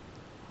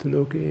 to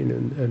look in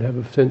and have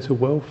a sense of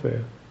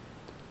welfare.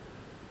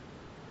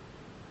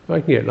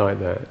 I can get like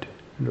that,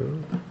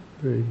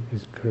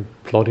 just kind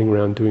of plodding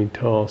around doing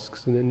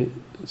tasks, and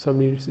then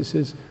somebody just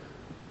says,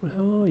 "Well,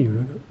 how are you?"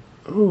 And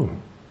I go,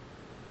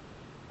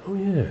 "Oh,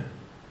 yeah,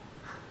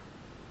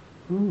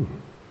 oh."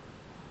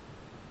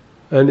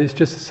 And it's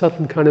just a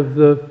sudden kind of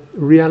the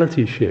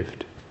reality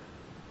shift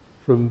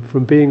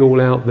from being all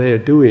out there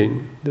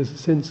doing. There's a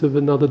sense of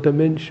another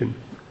dimension,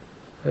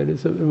 and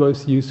it's a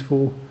most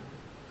useful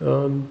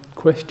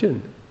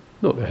question.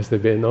 Not that has there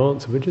been an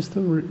answer, but just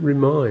to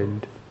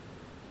remind.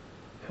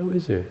 How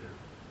is it?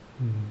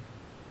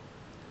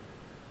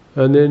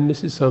 And then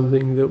this is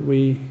something that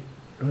we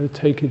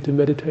take into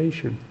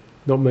meditation.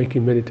 Not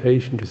making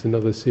meditation just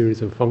another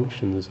series of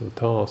functions or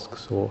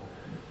tasks,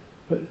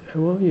 but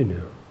how are you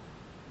now?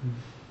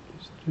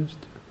 Just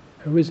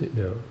how is it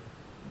now?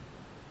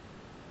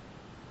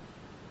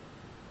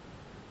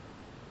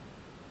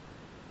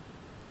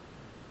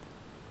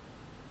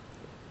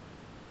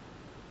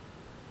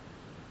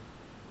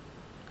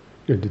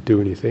 You don't have to do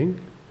anything.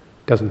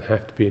 Doesn't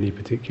have to be any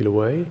particular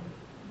way.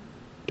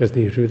 Doesn't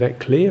need to be that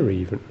clear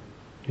even.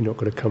 You're not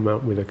going to come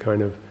out with a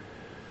kind of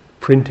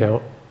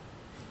printout,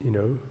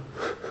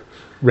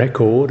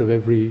 record of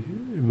every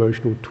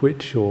emotional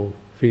twitch or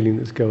feeling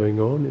that's going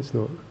on. It's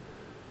not.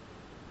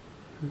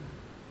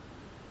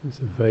 It's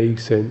a vague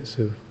sense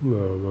of,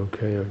 well, I'm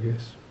okay, I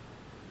guess.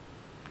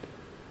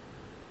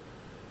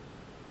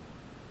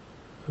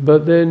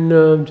 But then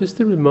just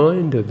a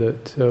reminder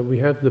that we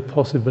have the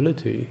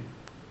possibility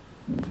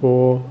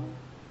for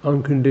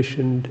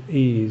unconditioned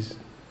ease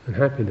and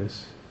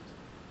happiness.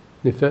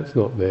 And if that's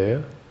not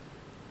there,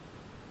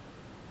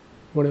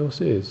 what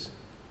else is?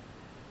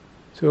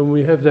 So when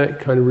we have that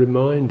kind of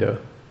reminder,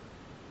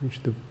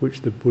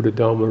 which the Buddha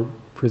Dharma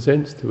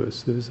presents to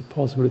us, there's a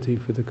possibility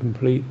for the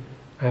complete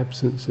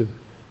absence of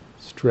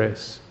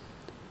stress.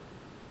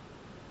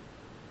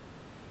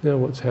 Now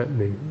what's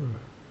happening?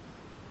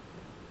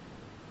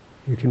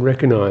 You can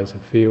recognize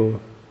and feel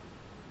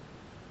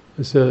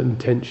a certain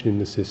tension in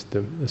the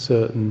system, a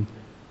certain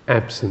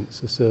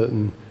absence, a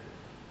certain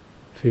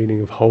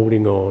feeling of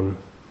holding on,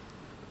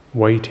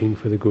 waiting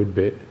for the good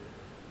bit,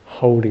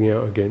 holding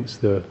out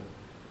against the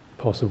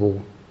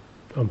possible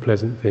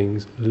unpleasant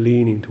things,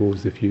 leaning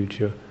towards the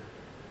future,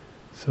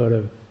 sort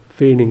of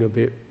feeling a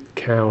bit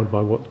cowed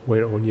by what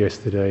went on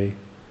yesterday.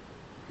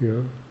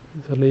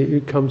 Suddenly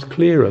it becomes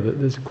clearer that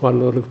there's quite a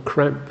lot of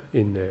cramp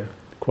in there,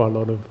 quite a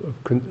lot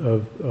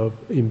of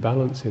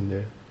imbalance in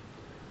there.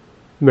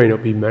 It may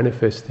not be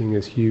manifesting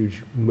as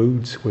huge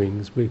mood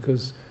swings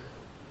because,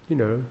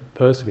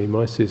 personally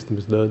my system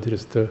has learned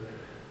just to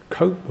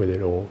cope with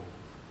it all.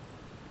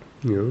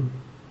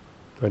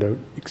 I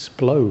don't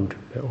explode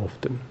that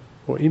often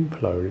or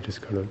implode. I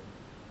just kind of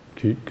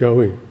keep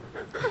going.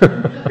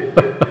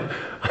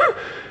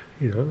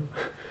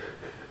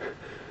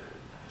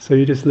 So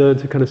you just learn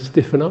to kind of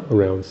stiffen up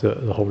around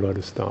a whole load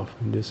of stuff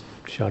and just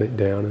shut it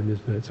down and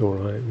just, that's all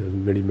right. It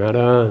doesn't really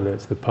matter, and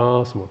that's the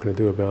past. And what can I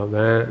do about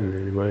that? And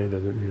anyway, it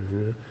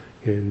doesn't.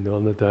 Get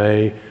on the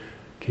day,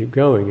 keep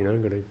going.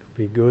 Got to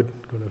be good.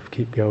 Got to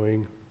keep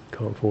going.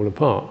 Can't fall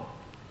apart.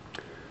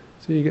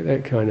 So you get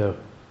that kind of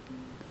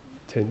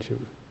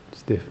tension,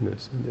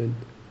 stiffness, and then.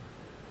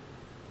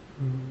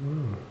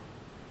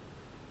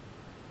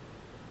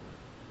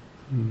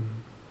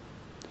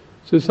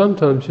 So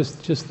sometimes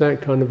just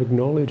that kind of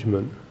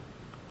acknowledgement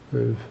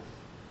of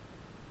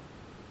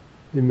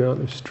the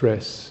amount of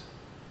stress,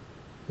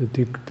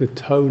 the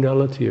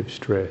tonality of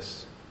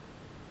stress,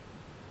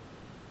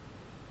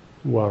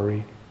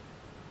 worry,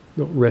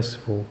 not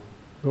restful,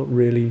 not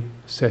really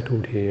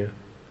settled here,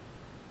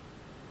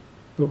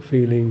 not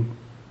feeling,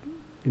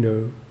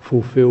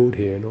 fulfilled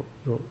here, not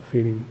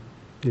feeling,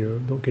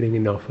 not getting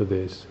enough of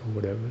this or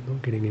whatever,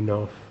 not getting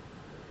enough.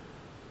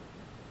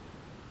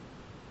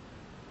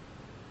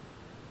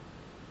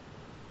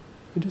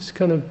 And just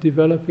kind of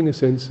developing a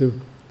sense of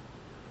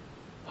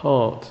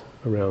heart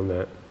around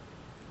that,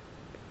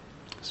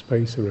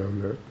 space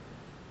around that,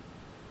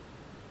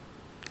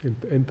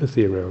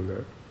 empathy around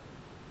that,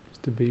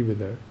 just to be with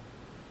that.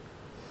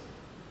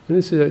 And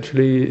this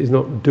is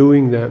not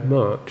doing that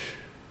much,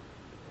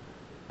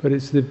 but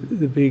it's the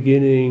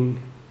beginning,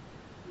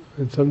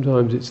 and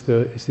sometimes it's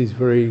these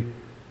very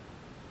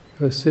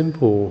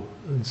simple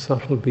and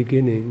subtle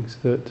beginnings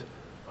that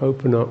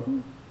open up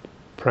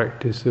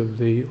practice of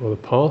the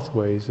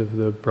pathways of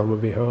the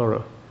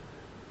Brahmavihara,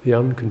 the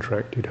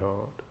uncontracted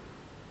heart.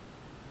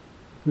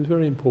 It's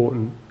very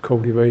important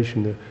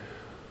cultivation, the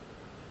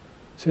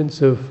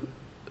sense of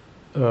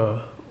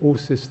all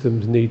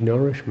systems need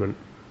nourishment.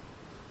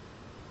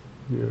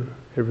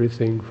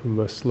 Everything from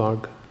a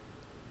slug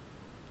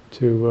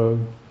to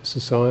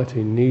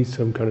society needs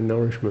some kind of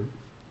nourishment.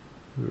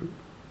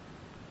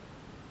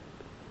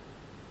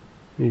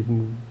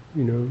 Even,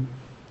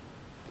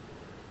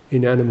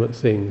 inanimate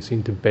things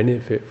seem to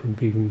benefit from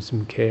giving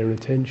some care and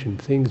attention.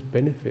 Things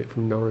benefit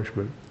from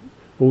nourishment.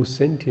 All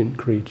sentient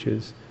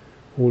creatures,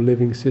 all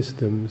living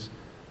systems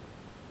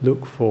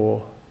look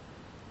for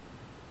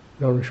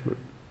nourishment.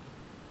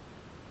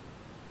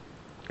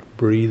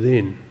 Breathe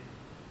in.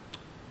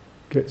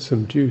 Get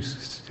some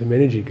juice, some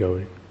energy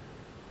going.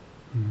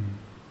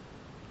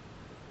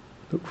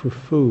 Look for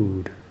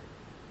food.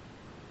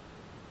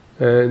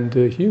 And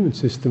the human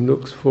system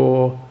looks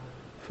for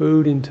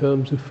food in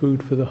terms of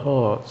food for the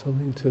heart,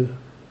 something to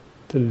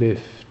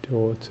lift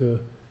or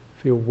to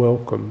feel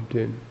welcomed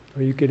in.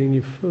 Are you getting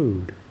your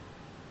food?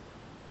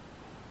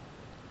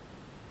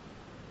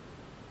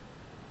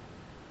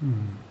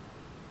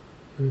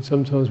 And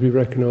sometimes we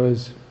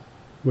recognize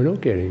we're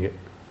not getting it.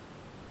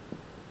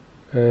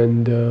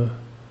 And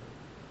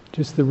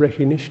just the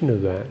recognition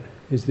of that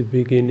is the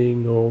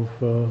beginning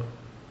of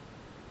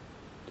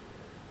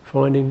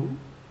finding,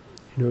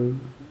 the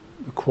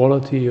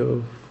quality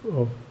of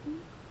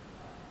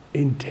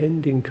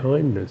intending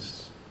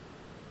kindness,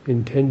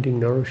 intending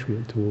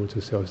nourishment towards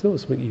ourselves. It's not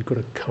something you've got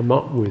to come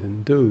up with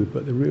and do,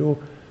 but the real,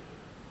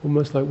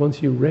 almost like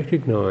once you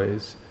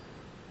recognize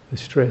the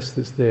stress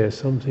that's there,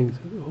 something,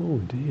 oh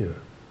dear,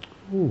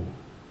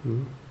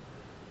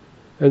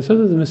 And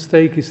sometimes the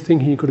mistake is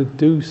thinking you've got to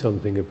do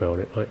something about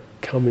it, like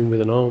coming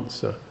with an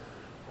answer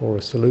or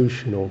a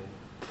solution, or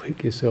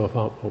pick yourself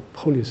up or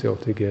pull yourself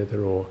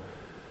together or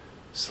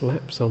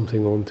slap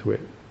something onto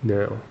it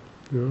now.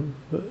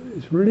 But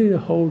it's really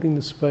holding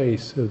the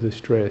space of the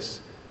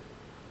stress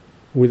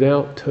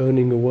without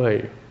turning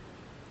away.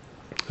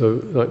 So,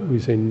 like we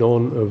say,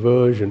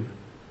 non-aversion.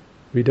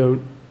 We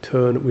don't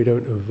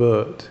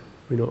avert.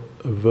 We're not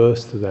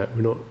averse to that.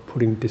 We're not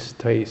putting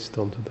distaste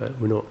onto that.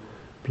 We're not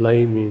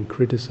blaming,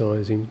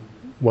 criticizing,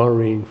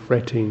 worrying,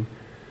 fretting,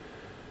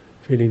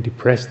 feeling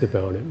depressed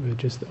about it. We're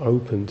just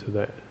open to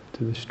that,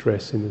 to the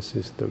stress in the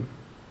system.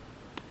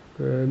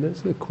 And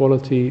that's the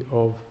quality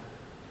of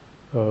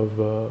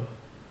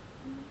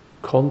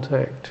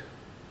contact,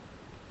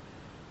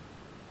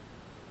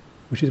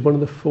 which is one of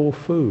the four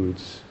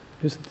foods.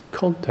 Just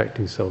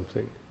contacting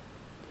something.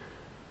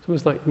 It's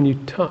almost like when you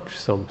touch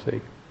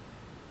something.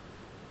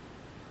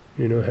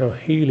 You know how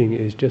healing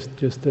is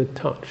just a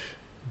touch,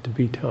 to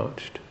be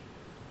touched.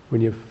 When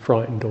you're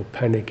frightened or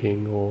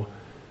panicking, or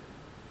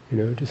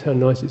just how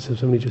nice it is to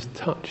somebody just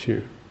touch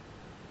you.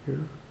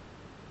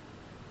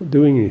 Not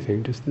doing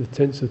anything, just the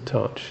sense of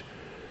touch.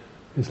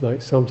 It's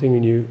like something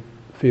in you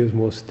feels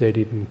more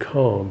steadied and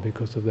calm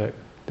because of that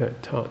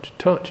touch.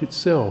 Touch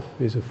itself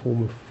is a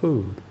form of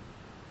food,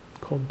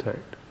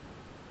 contact.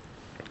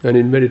 And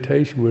in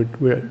meditation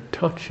we're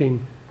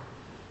touching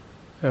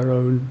our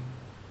own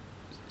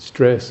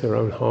stress, our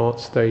own heart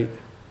state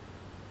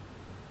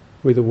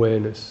with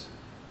awareness.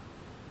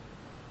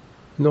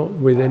 Not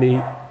with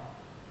any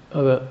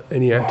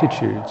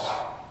attitudes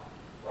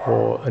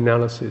or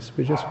analysis,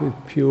 but just with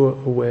pure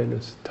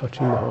awareness,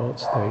 touching the heart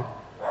state.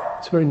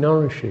 It's very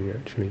nourishing,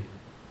 actually.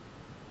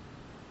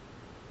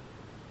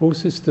 All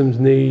systems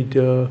need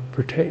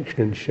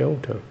protection and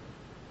shelter.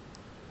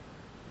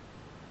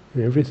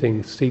 And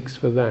everything seeks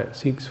for that,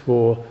 seeks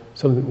for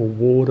something that will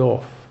ward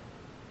off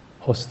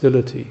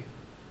hostility,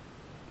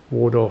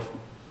 ward off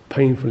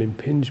painful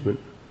impingement.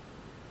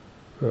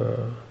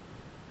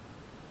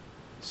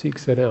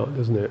 Seeks that out,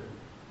 doesn't it?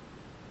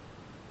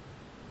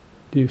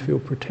 Do you feel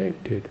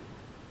protected?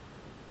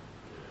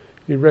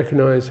 You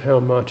recognize how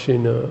much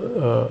in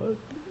a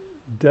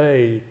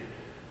day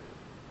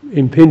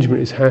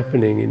impingement is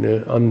happening in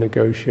an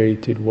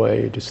unnegotiated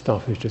way. Just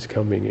stuff is just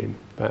coming in,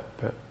 bap,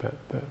 bap, bap,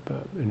 bap,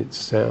 bap, and it's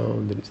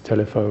sound, and it's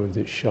telephones,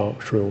 it's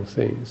sharp, shrill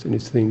things, and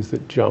it's things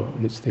that jump,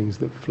 and it's things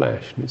that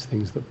flash, and it's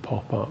things that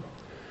pop up.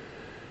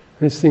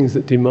 And it's things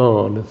that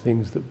demand, and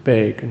things that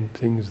beg, and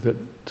things that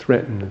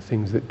threaten, and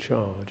things that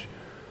charge.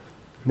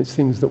 And it's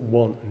things that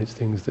want, and it's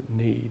things that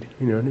need.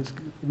 And it's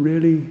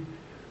really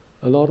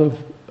a lot of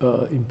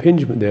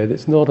impingement there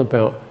that's not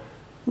about,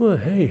 well,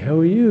 hey, how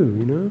are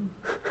you,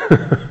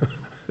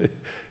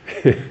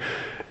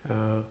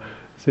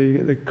 so you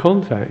get the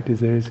contact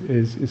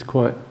is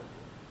quite,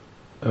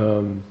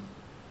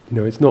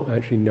 it's not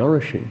actually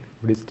nourishing,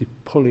 but it's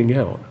pulling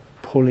out.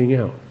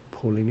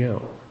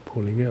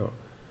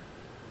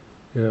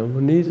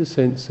 One needs a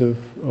sense of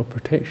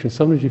protection.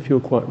 Sometimes you feel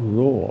quite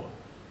raw,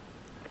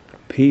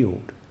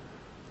 peeled,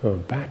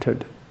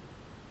 battered,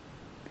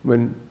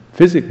 when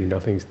physically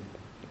nothing's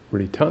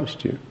really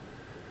touched you.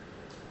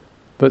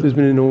 But there's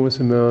been an enormous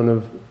amount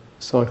of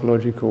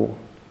psychological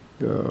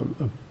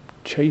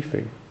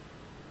chafing.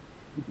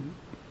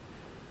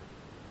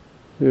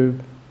 The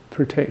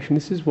protection,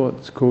 this is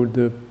what's called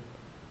the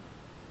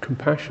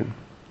compassion,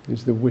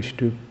 is the wish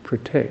to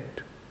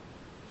protect.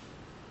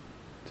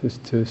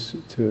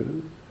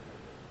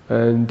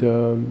 And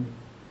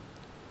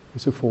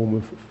it's a form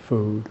of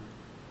food.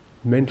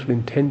 Mental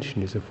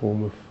intention is a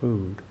form of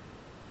food.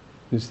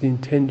 It's the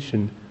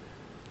intention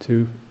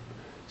to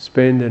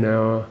spend an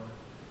hour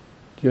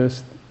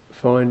just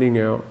finding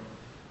out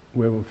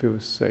where one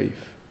feels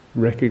safe,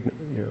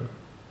 recognize.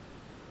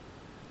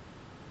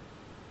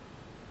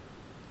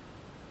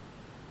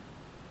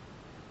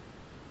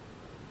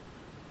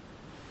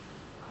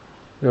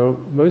 Now,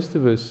 most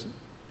of us,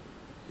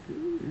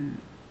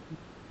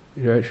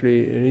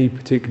 actually, in any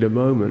particular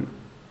moment,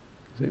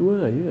 say,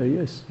 "Well,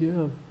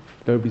 yeah,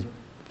 nobody's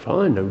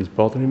fine, nobody's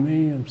bothering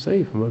me. I'm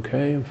safe. I'm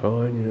okay. I'm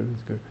fine.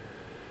 Let's go."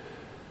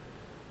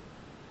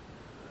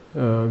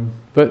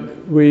 But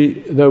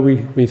though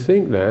we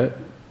think that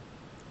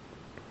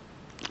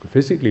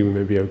physically we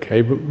may be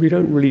okay, but we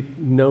don't really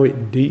know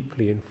it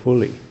deeply and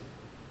fully.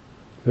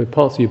 The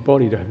parts of your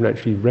body haven't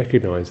actually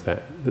recognized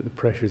that the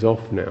pressure's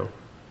off now.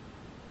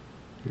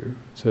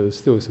 So there's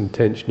still some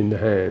tension in the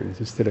hands,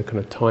 there's still a kind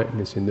of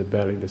tightness in the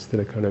belly, there's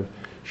still a kind of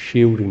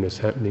shieldiness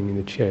happening in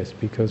the chest,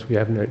 because we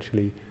haven't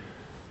actually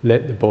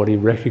let the body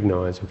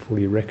recognize or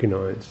fully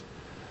recognize.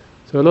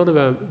 So a lot of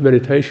our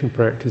meditation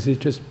practice is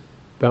just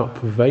about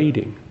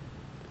pervading.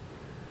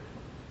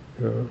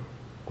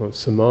 What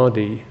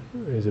samadhi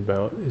is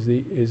about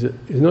is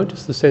not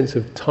just the sense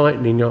of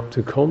tightening up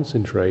to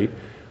concentrate,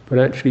 but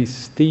actually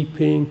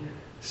steeping,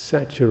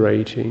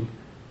 saturating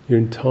your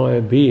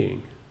entire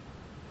being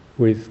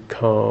with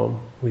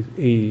calm, with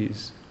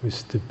ease, with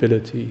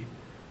stability,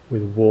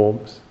 with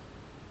warmth,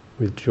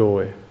 with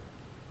joy.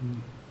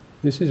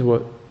 This is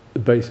what the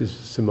basis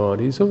of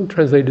samadhi is. It's often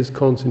translated as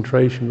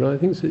concentration, but I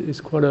think it's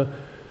quite a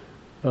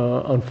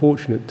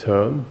unfortunate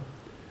term,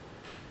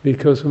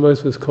 because for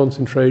most of us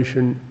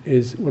concentration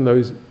is one of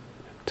those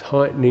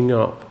tightening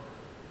up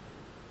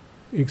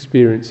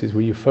experiences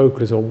where you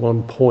focus on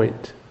one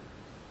point,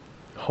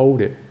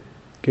 hold it,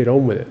 get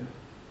on with it.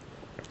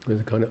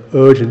 There's a kind of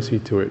urgency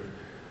to it.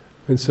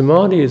 And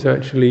samadhi is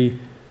actually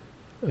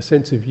a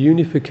sense of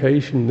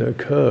unification that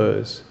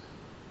occurs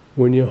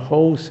when your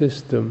whole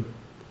system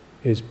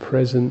is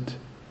present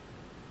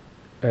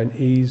and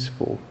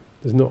easeful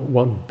There's not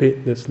one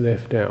bit that's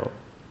left out.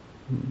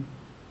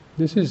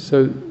 This is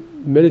so.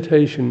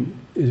 Meditation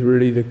is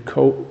really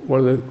one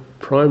of the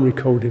primary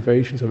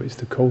cultivations of it is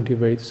to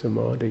cultivate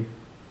samadhi.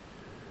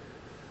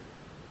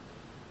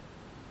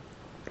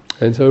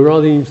 And so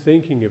rather than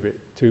thinking of it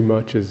too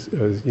much as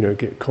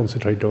get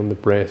concentrated on the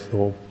breath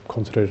or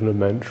concentrate on a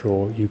mantra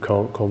or you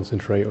can't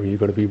concentrate or you've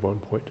got to be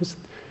one point, just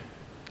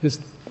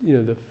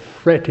the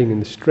fretting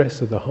and the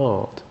stress of the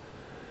heart.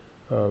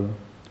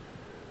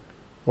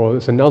 Or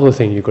it's another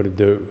thing you've got to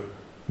do.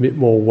 A bit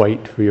more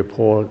weight for your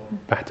poor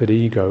battered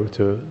ego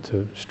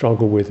to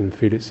struggle with and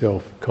feel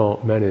itself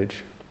can't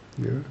manage.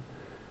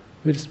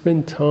 But just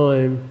spend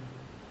time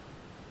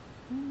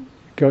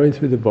going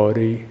through the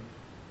body,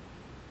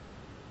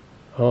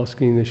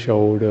 asking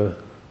the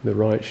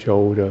right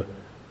shoulder,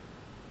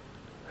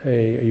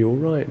 hey, are you all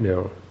right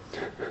now?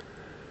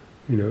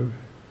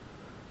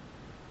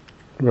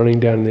 Running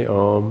down the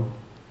arm,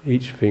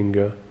 each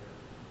finger,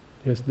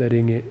 just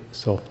letting it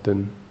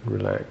soften and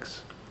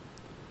relax.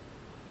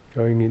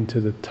 Going into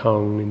the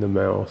tongue in the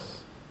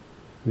mouth,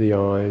 the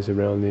eyes,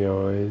 around the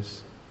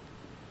eyes,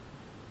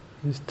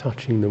 just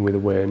touching them with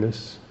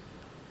awareness.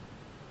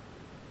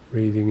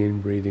 Breathing in,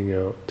 breathing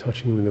out,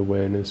 touching with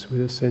awareness with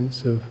a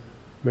sense of,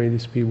 may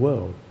this be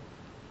well.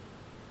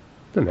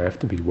 Doesn't have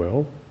to be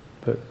well,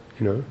 but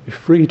you're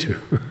free to.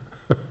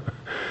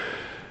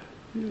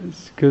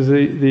 Because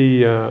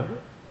the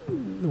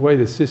way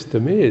the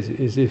system is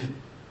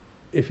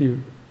if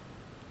you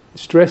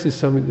stress is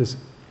something that's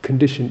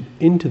conditioned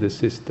into the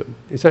system,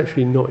 it's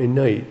actually not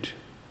innate.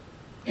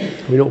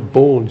 We're not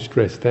born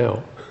stressed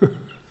out.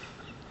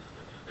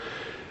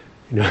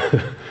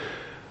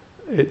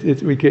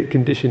 We get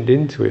conditioned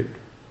into it.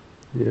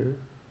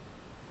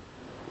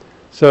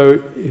 So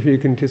if you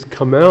can just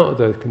come out of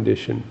the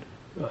condition,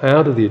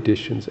 out of the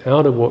additions,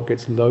 out of what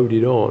gets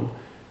loaded on,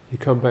 you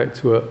come back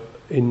to an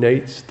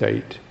innate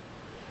state,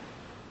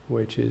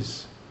 which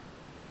is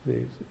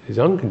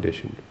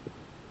unconditioned.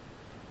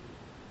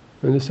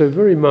 And so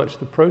very much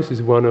the process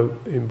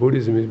in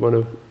Buddhism is one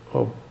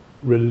of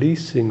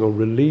releasing or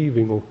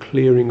relieving or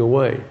clearing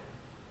away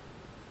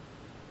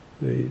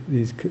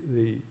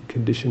the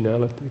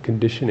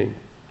conditioning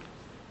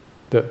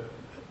that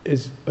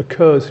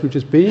occurs through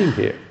just being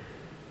here,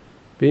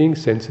 being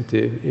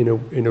sensitive in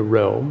a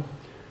realm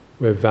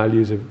where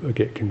values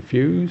get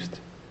confused,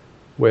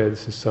 where the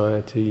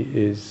society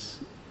is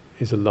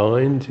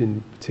aligned in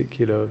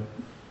particular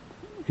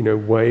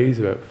ways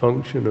about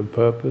function and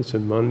purpose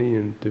and money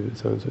and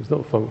so on. So it's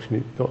not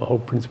functioning. Not the whole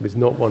principle is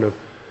not one of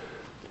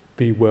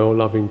be well,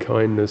 loving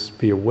kindness,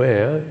 be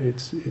aware.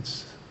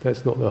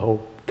 That's not the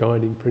whole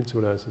guiding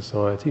principle of our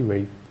society.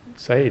 We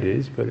say it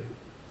is, but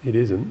it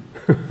isn't.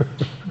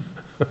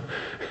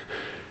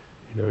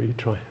 You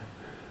try.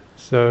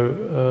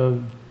 So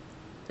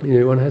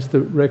one has to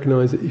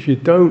recognise that if you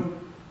don't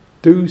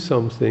do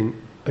something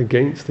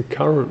against the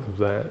current of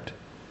that,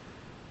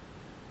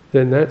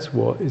 then that's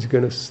what is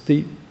going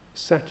to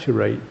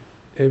saturate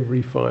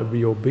every fibre of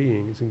your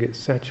being and get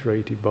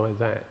saturated by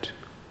that.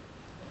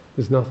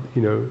 There's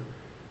nothing,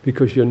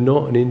 because you're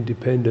not an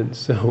independent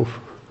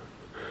self.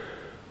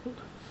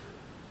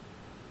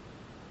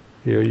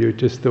 You're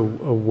just a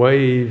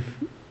wave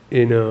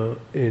in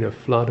a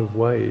flood of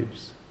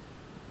waves.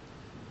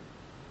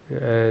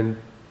 And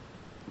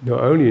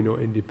not only you're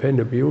not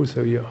independent, but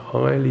you're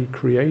highly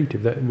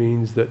creative. That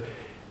means that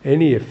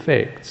any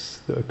effects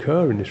that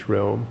occur in this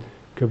realm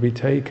can be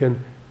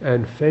taken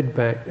and fed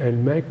back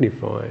and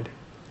magnified.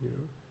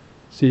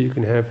 So you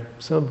can have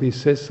somebody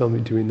says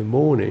something to you in the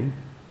morning,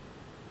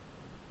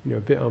 a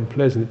bit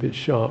unpleasant, a bit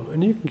sharp,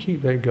 and you can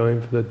keep that going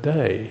for the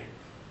day,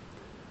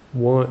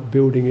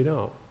 building it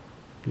up.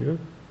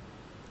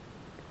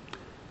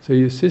 So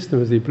your system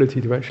has the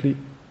ability to actually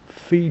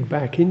feed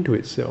back into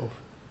itself.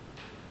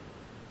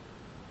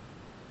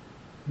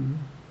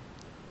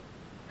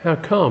 How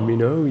come,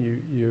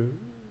 you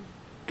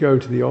go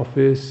to the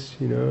office,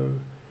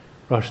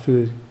 rush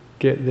to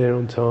get there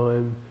on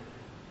time,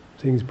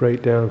 things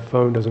break down,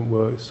 phone doesn't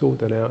work, sort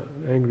that out,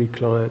 angry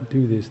client,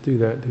 do this, do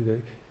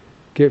that,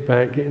 get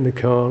back, get in the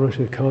car, rush,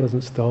 the car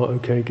doesn't start,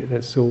 okay, get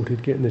that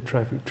sorted, get in the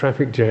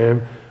traffic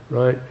jam,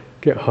 right,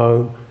 get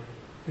home,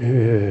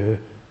 and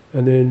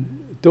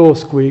then the door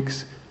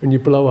squeaks and you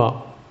blow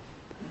up,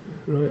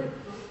 right?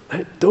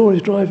 That door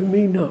is driving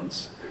me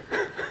nuts.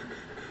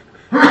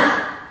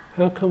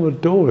 How come a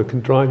door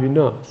can drive you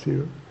nuts,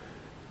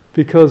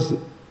 Because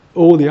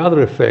all the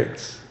other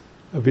effects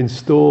have been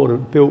stored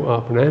and built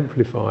up and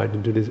amplified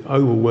into this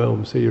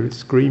overwhelm, so you're at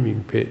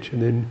screaming pitch,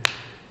 and then,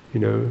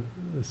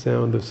 the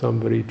sound of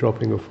somebody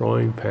dropping a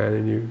frying pan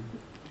and you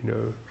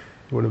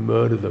want to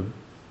murder them.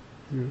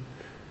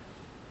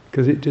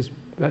 Because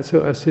that's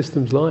what our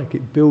system's like,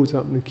 it builds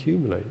up and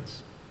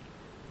accumulates.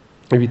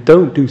 If you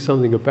don't do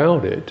something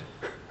about it,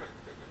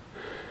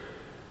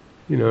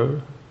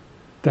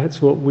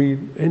 that's what we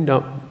end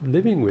up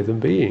living with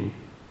and being.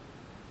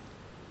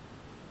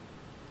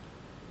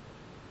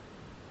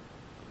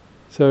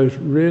 So it's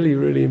really,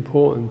 really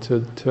important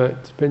to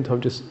spend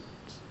time just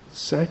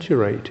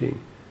saturating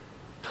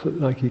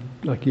like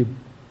you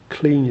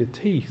clean your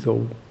teeth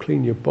or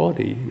clean your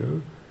body,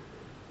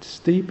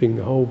 steeping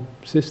the whole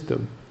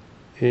system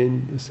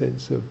in a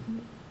sense of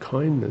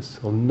kindness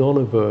or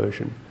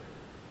non-aversion,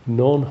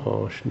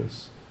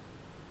 non-harshness,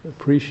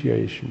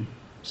 appreciation,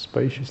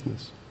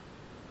 spaciousness.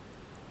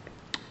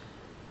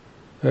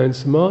 And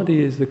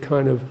samadhi is the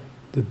kind of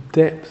the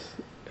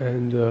depth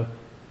and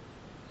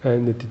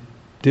the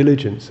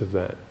diligence of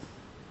that.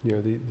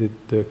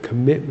 The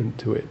commitment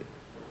to it,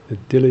 the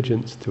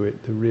diligence to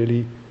it,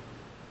 the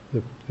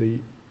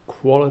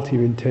quality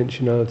of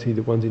intentionality,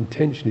 that one's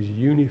intention is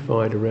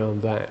unified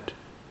around that.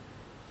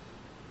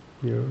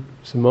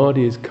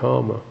 Samadhi is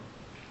karma.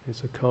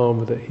 It's a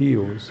karma that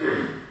heals.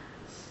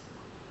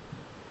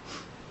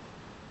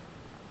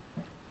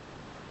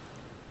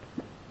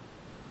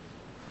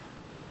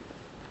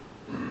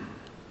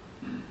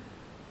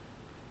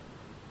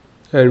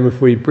 And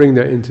if we bring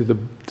that into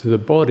the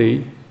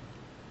body,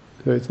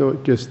 so it's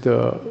not just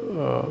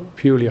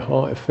purely a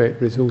heart effect,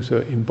 but it's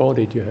also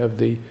embodied.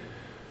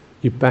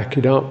 You back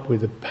it up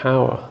with the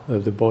power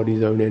of the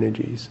body's own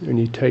energies, and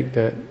you take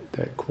that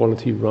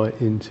quality right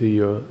into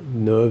your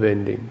nerve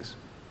endings.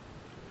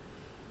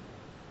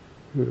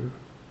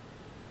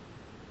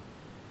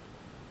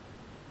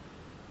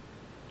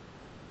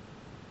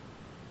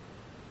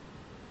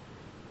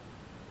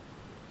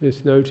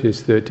 Just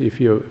notice that if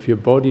your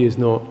body is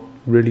not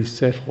really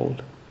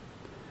settled,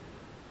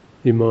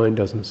 your mind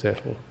doesn't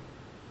settle.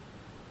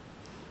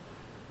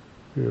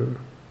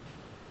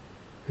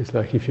 It's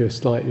like if you're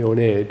slightly on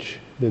edge,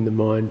 then the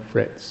mind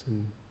frets,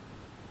 and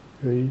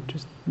you're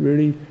just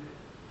really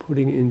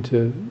putting it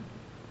into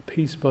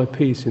piece by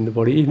piece in the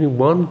body. Even if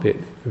one bit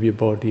of your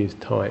body is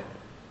tight,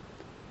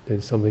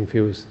 then something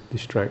feels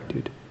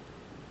distracted.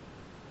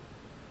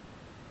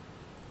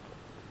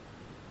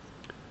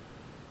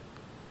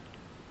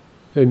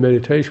 In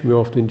meditation, we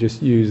often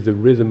just use the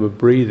rhythm of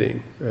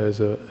breathing as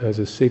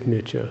a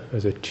signature,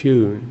 as a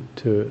tune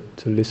to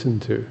listen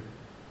to.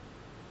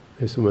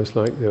 It's almost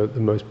like the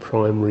most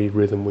primary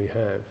rhythm we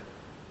have.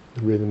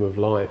 The rhythm of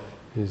life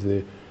is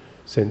the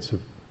sense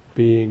of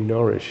being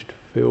nourished,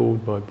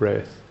 filled by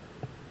breath,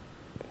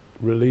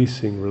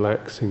 releasing,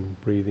 relaxing,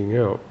 breathing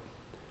out.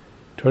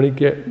 Trying to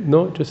get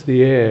not just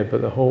the air,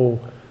 but the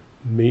whole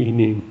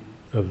meaning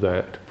of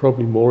that.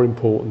 Probably more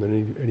important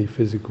than any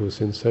physical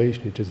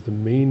sensation. It's just the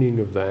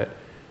meaning of that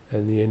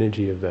and the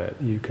energy of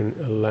that. You can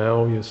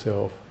allow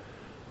yourself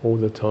all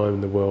the time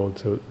in the world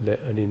to let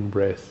an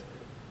in-breath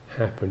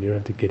happen. You don't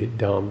have to get it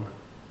done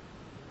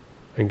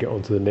and get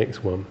on to the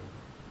next one.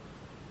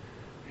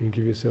 You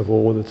give yourself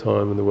all the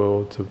time in the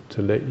world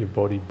to let your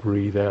body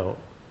breathe out.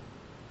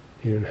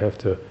 You don't have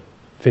to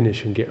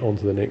finish and get on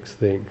to the next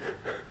thing.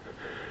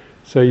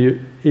 So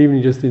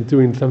even just in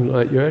doing something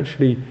like, you're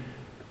actually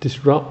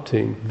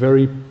disrupting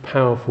very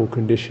powerful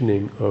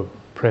conditioning of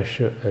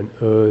pressure and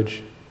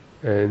urge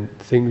and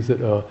things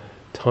that are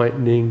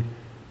tightening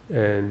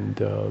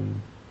and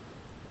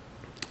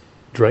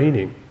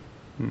draining.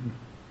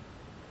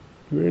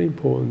 Really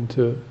important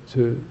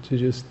to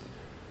just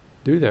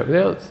do that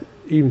without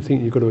even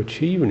thinking you've got to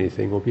achieve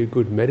anything or be a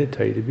good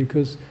meditator,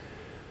 because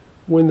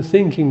when the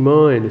thinking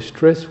mind, a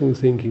stressful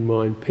thinking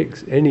mind,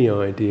 picks any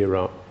idea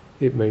up,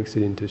 it makes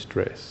it into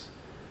stress.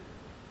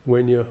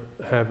 When you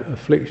have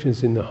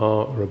afflictions in the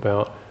heart or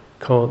about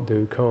can't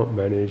do, can't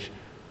manage,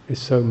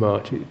 it's so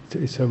much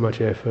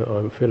effort,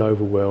 I feel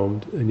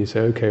overwhelmed, and you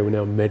say, okay, well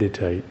now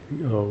meditate.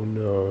 Oh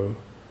no,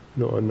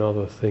 not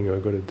another thing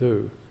I've got to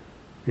do.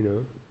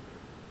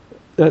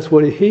 That's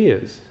what it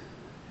hears.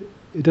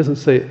 It doesn't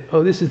say,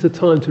 oh, this is the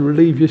time to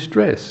relieve your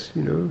stress,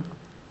 And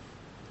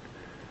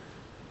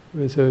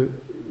so,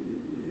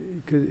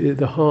 because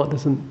the heart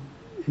doesn't,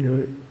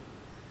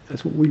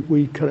 that's what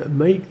we kind of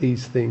make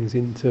these things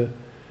into.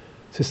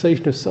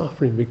 Cessation of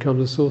suffering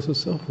becomes a source of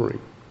suffering.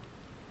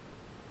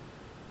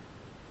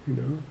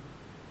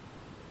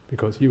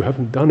 Because you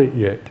haven't done it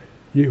yet.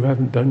 You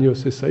haven't done your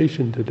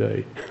cessation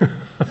today.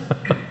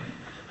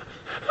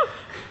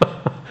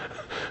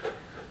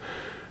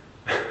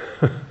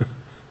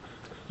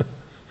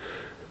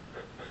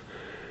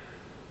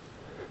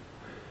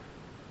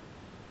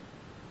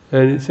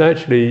 And it's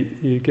actually,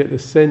 you get the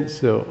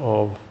sense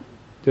of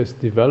just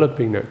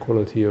developing that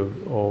quality of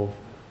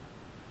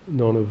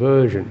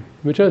non-aversion,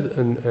 which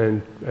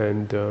and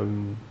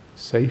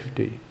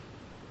safety.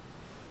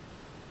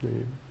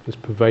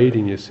 Just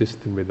pervading your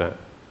system with that.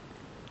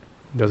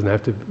 You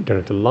don't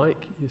have to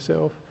like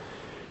yourself.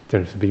 You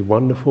don't have to be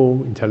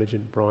wonderful,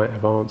 intelligent, bright,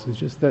 have answers.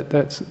 Just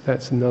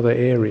that's another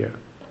area.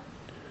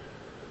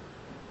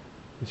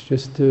 It's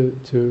just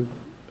to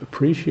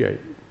appreciate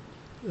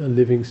a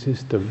living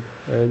system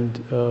and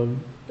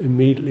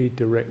immediately,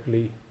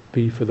 directly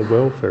be for the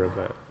welfare of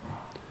that.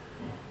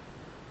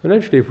 And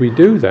actually, if we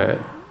do that,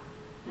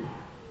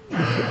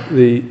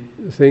 the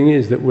thing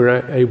is that we're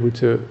able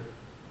to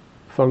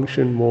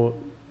function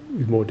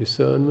with more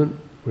discernment.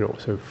 We're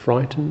not so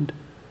frightened.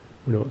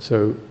 We're not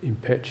so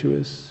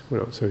impetuous. We're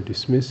not so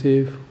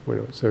dismissive. We're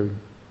not so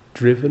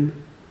driven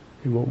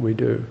in what we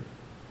do.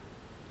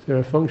 So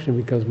our function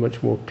becomes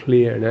much more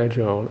clear and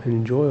agile and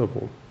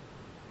enjoyable.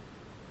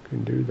 You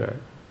can do that.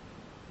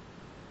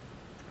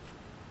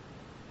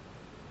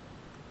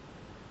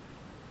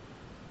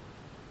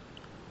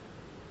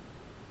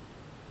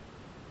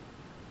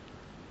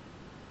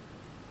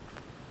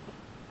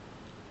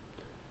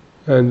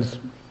 And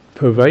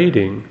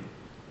pervading,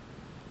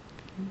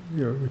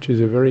 which is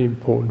a very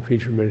important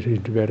feature of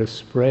meditation, to be able to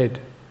spread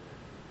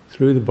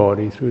through the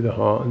body, through the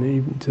heart, and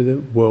even to the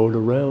world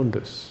around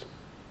us.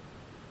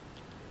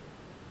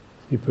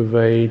 You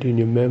pervade in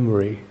your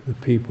memory the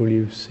people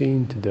you've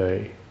seen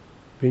today,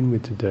 been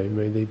with today,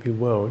 may they be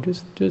well.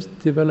 Just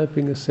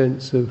developing a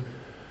sense of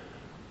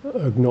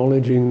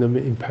acknowledging them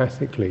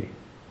empathically.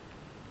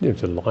 You have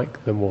to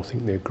like them or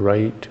think they're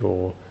great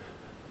or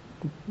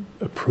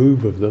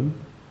approve of them.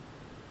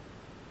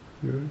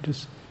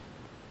 Just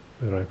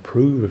whether I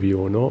approve of you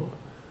or not.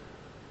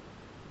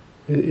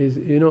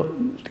 You're not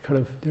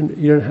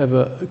you don't have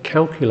a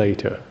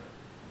calculator.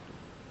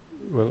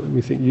 Well, let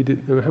me think. You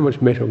didn't know how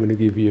much metta I'm going to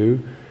give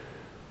you.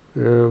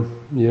 Well,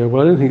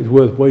 I don't think it's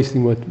worth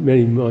wasting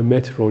my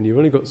metta on you. You've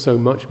only got so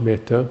much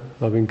metta,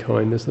 loving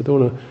kindness. I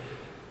don't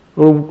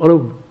want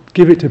to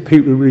give it to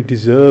people who really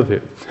deserve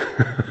it.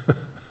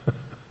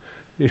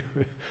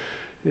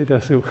 It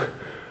doesn't.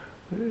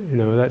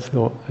 That's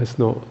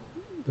not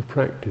the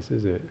practice,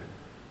 is it?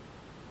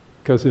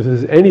 Because if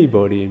there's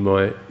anybody in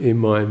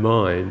my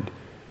mind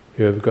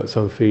who have got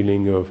some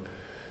feeling of,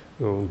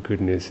 oh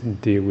goodness,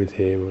 deal with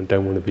him, I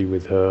don't want to be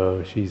with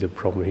her, she's a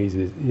problem,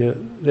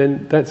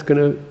 then that's going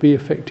to be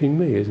affecting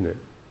me, isn't it?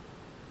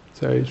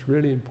 So it's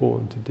really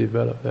important to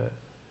develop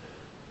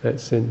that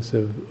sense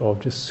of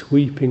just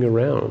sweeping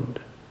around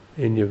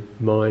in your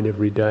mind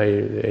every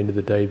day, at the end of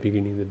the day,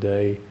 beginning of the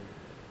day.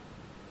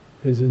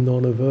 There's a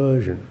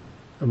non-aversion.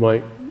 Am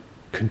I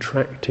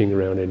contracting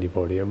around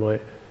anybody? Am I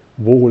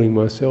walling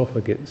myself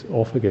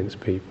off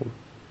against people?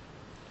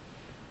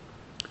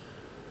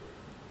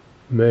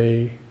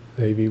 May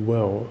they be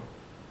well.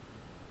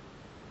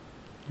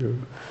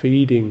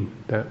 Feeding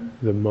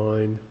the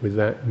mind with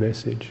that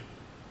message.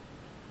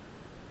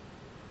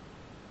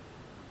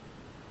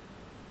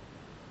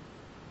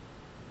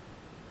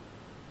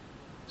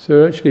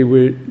 So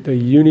actually the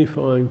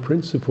unifying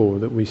principle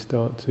that we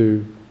start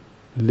to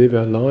live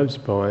our lives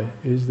by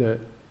is that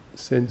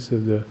sense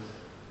of the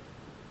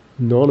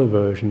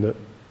non-aversion, that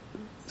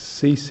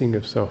ceasing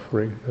of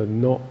suffering, the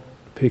not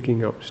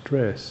picking up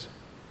stress.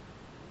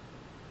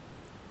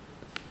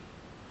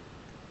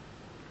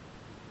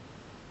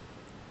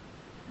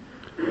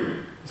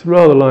 It's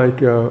rather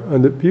like,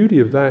 and the beauty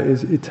of that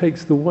is it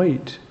takes the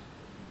weight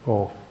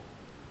off.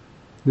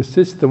 The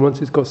system,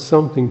 once it's got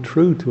something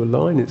true to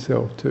align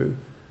itself to,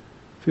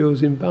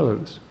 feels in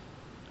balance.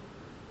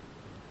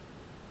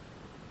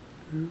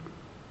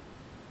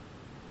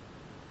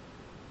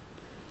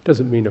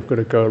 Doesn't mean I've got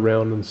to go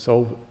around and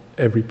solve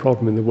every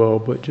problem in the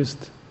world, but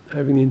just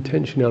having the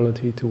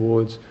intentionality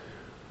towards,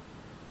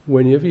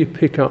 whenever you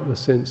pick up the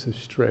sense of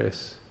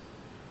stress,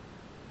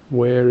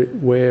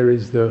 where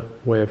is the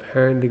way of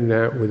handling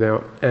that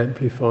without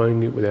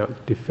amplifying it,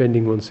 without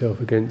defending oneself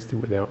against it,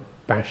 without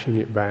bashing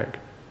it back,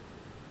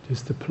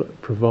 just to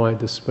provide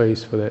the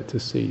space for that to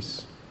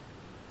cease.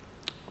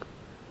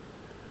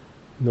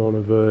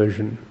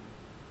 Non-aversion,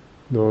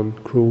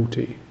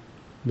 non-cruelty,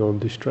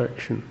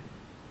 non-distraction.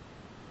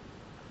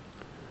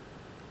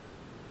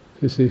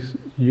 This is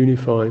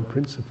unifying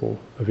principle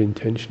of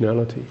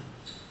intentionality.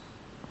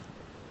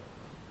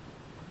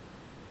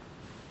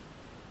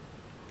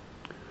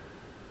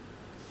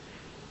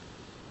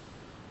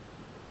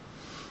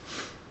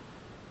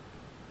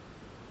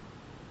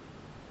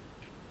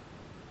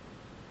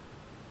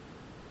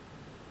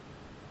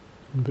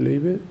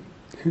 Believe it?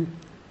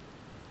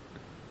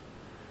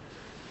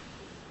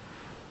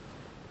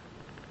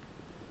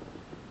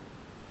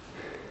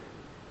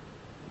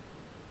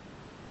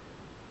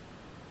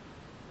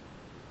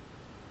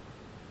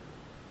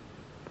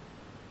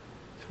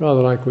 It's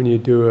rather like when you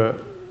do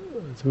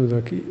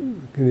like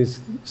in this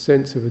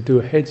sense of do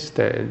a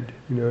headstand,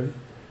 it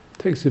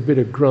takes a bit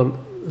of grunt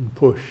and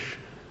push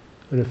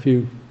and a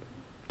few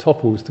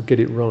topples to get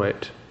it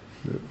right.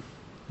 You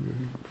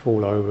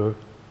fall over,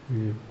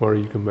 you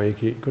worry you can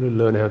make it, you've got to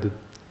learn how to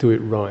do it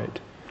right.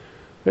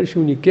 But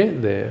actually when you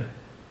get there,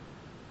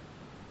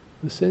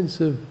 the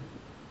sense of,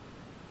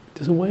 it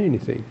doesn't weigh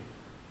anything.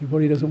 Your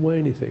body doesn't weigh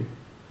anything.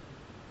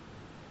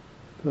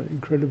 It's like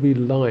incredibly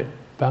light,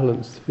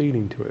 balanced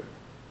feeling to it.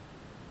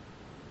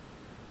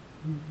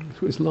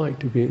 That's what it's like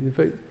to be. In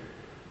fact,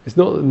 it's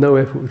not that no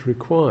effort was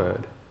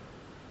required.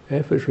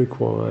 Effort's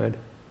required,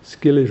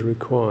 skill is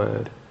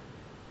required,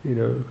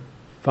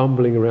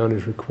 fumbling around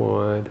is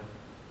required.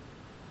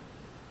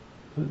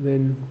 But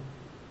then,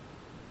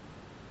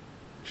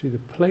 actually, the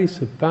place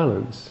of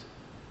balance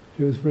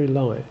feels very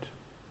light.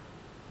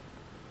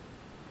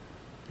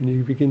 And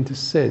you begin to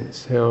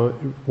sense how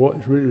what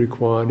is really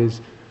required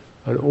is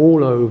an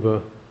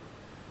all-over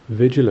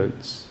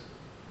vigilance,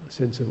 a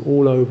sense of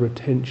all-over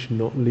attention,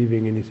 not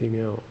leaving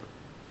anything out.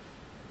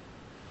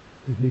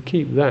 If you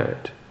keep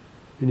that,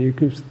 And you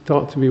can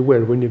start to be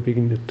aware when you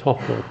begin to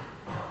topple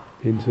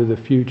into the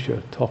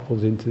future,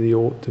 topples into the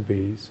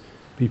ought-to-bes,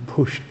 be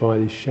pushed by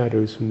these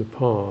shadows from the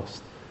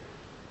past,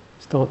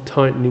 start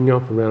tightening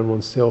up around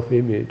one's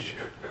self-image.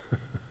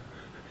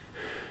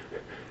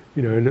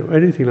 You know, and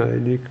anything like that,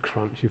 and you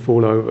crunch, you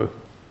fall over.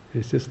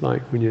 It's just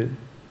like when you're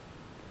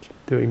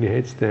doing a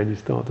headstand, you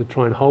start to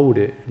try and hold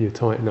it, and you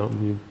tighten up,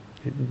 and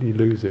you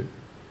lose it.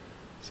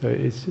 So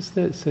it's just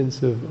that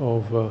sense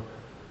of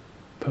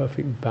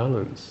perfect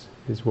balance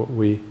is what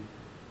we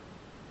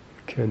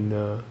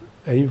can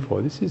aim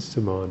for. This is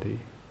samadhi.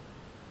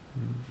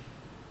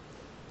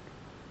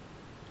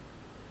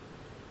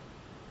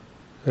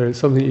 And it's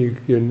something you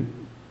can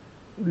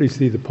really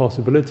see the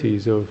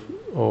possibilities of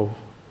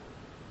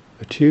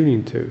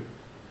attuning to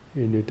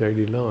in your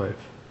daily life.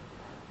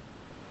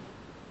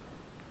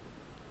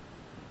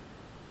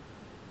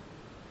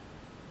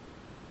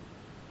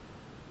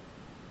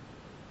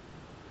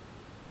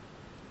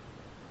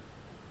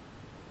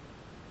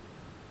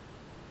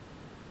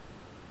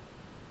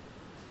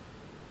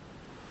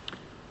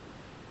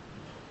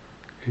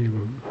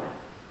 Anyone?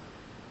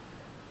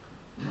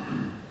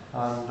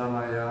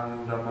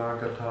 Andamayang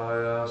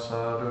Dhammagataya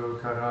Sadhu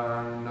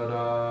Karang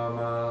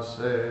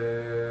Nadamase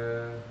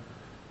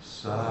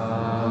Sa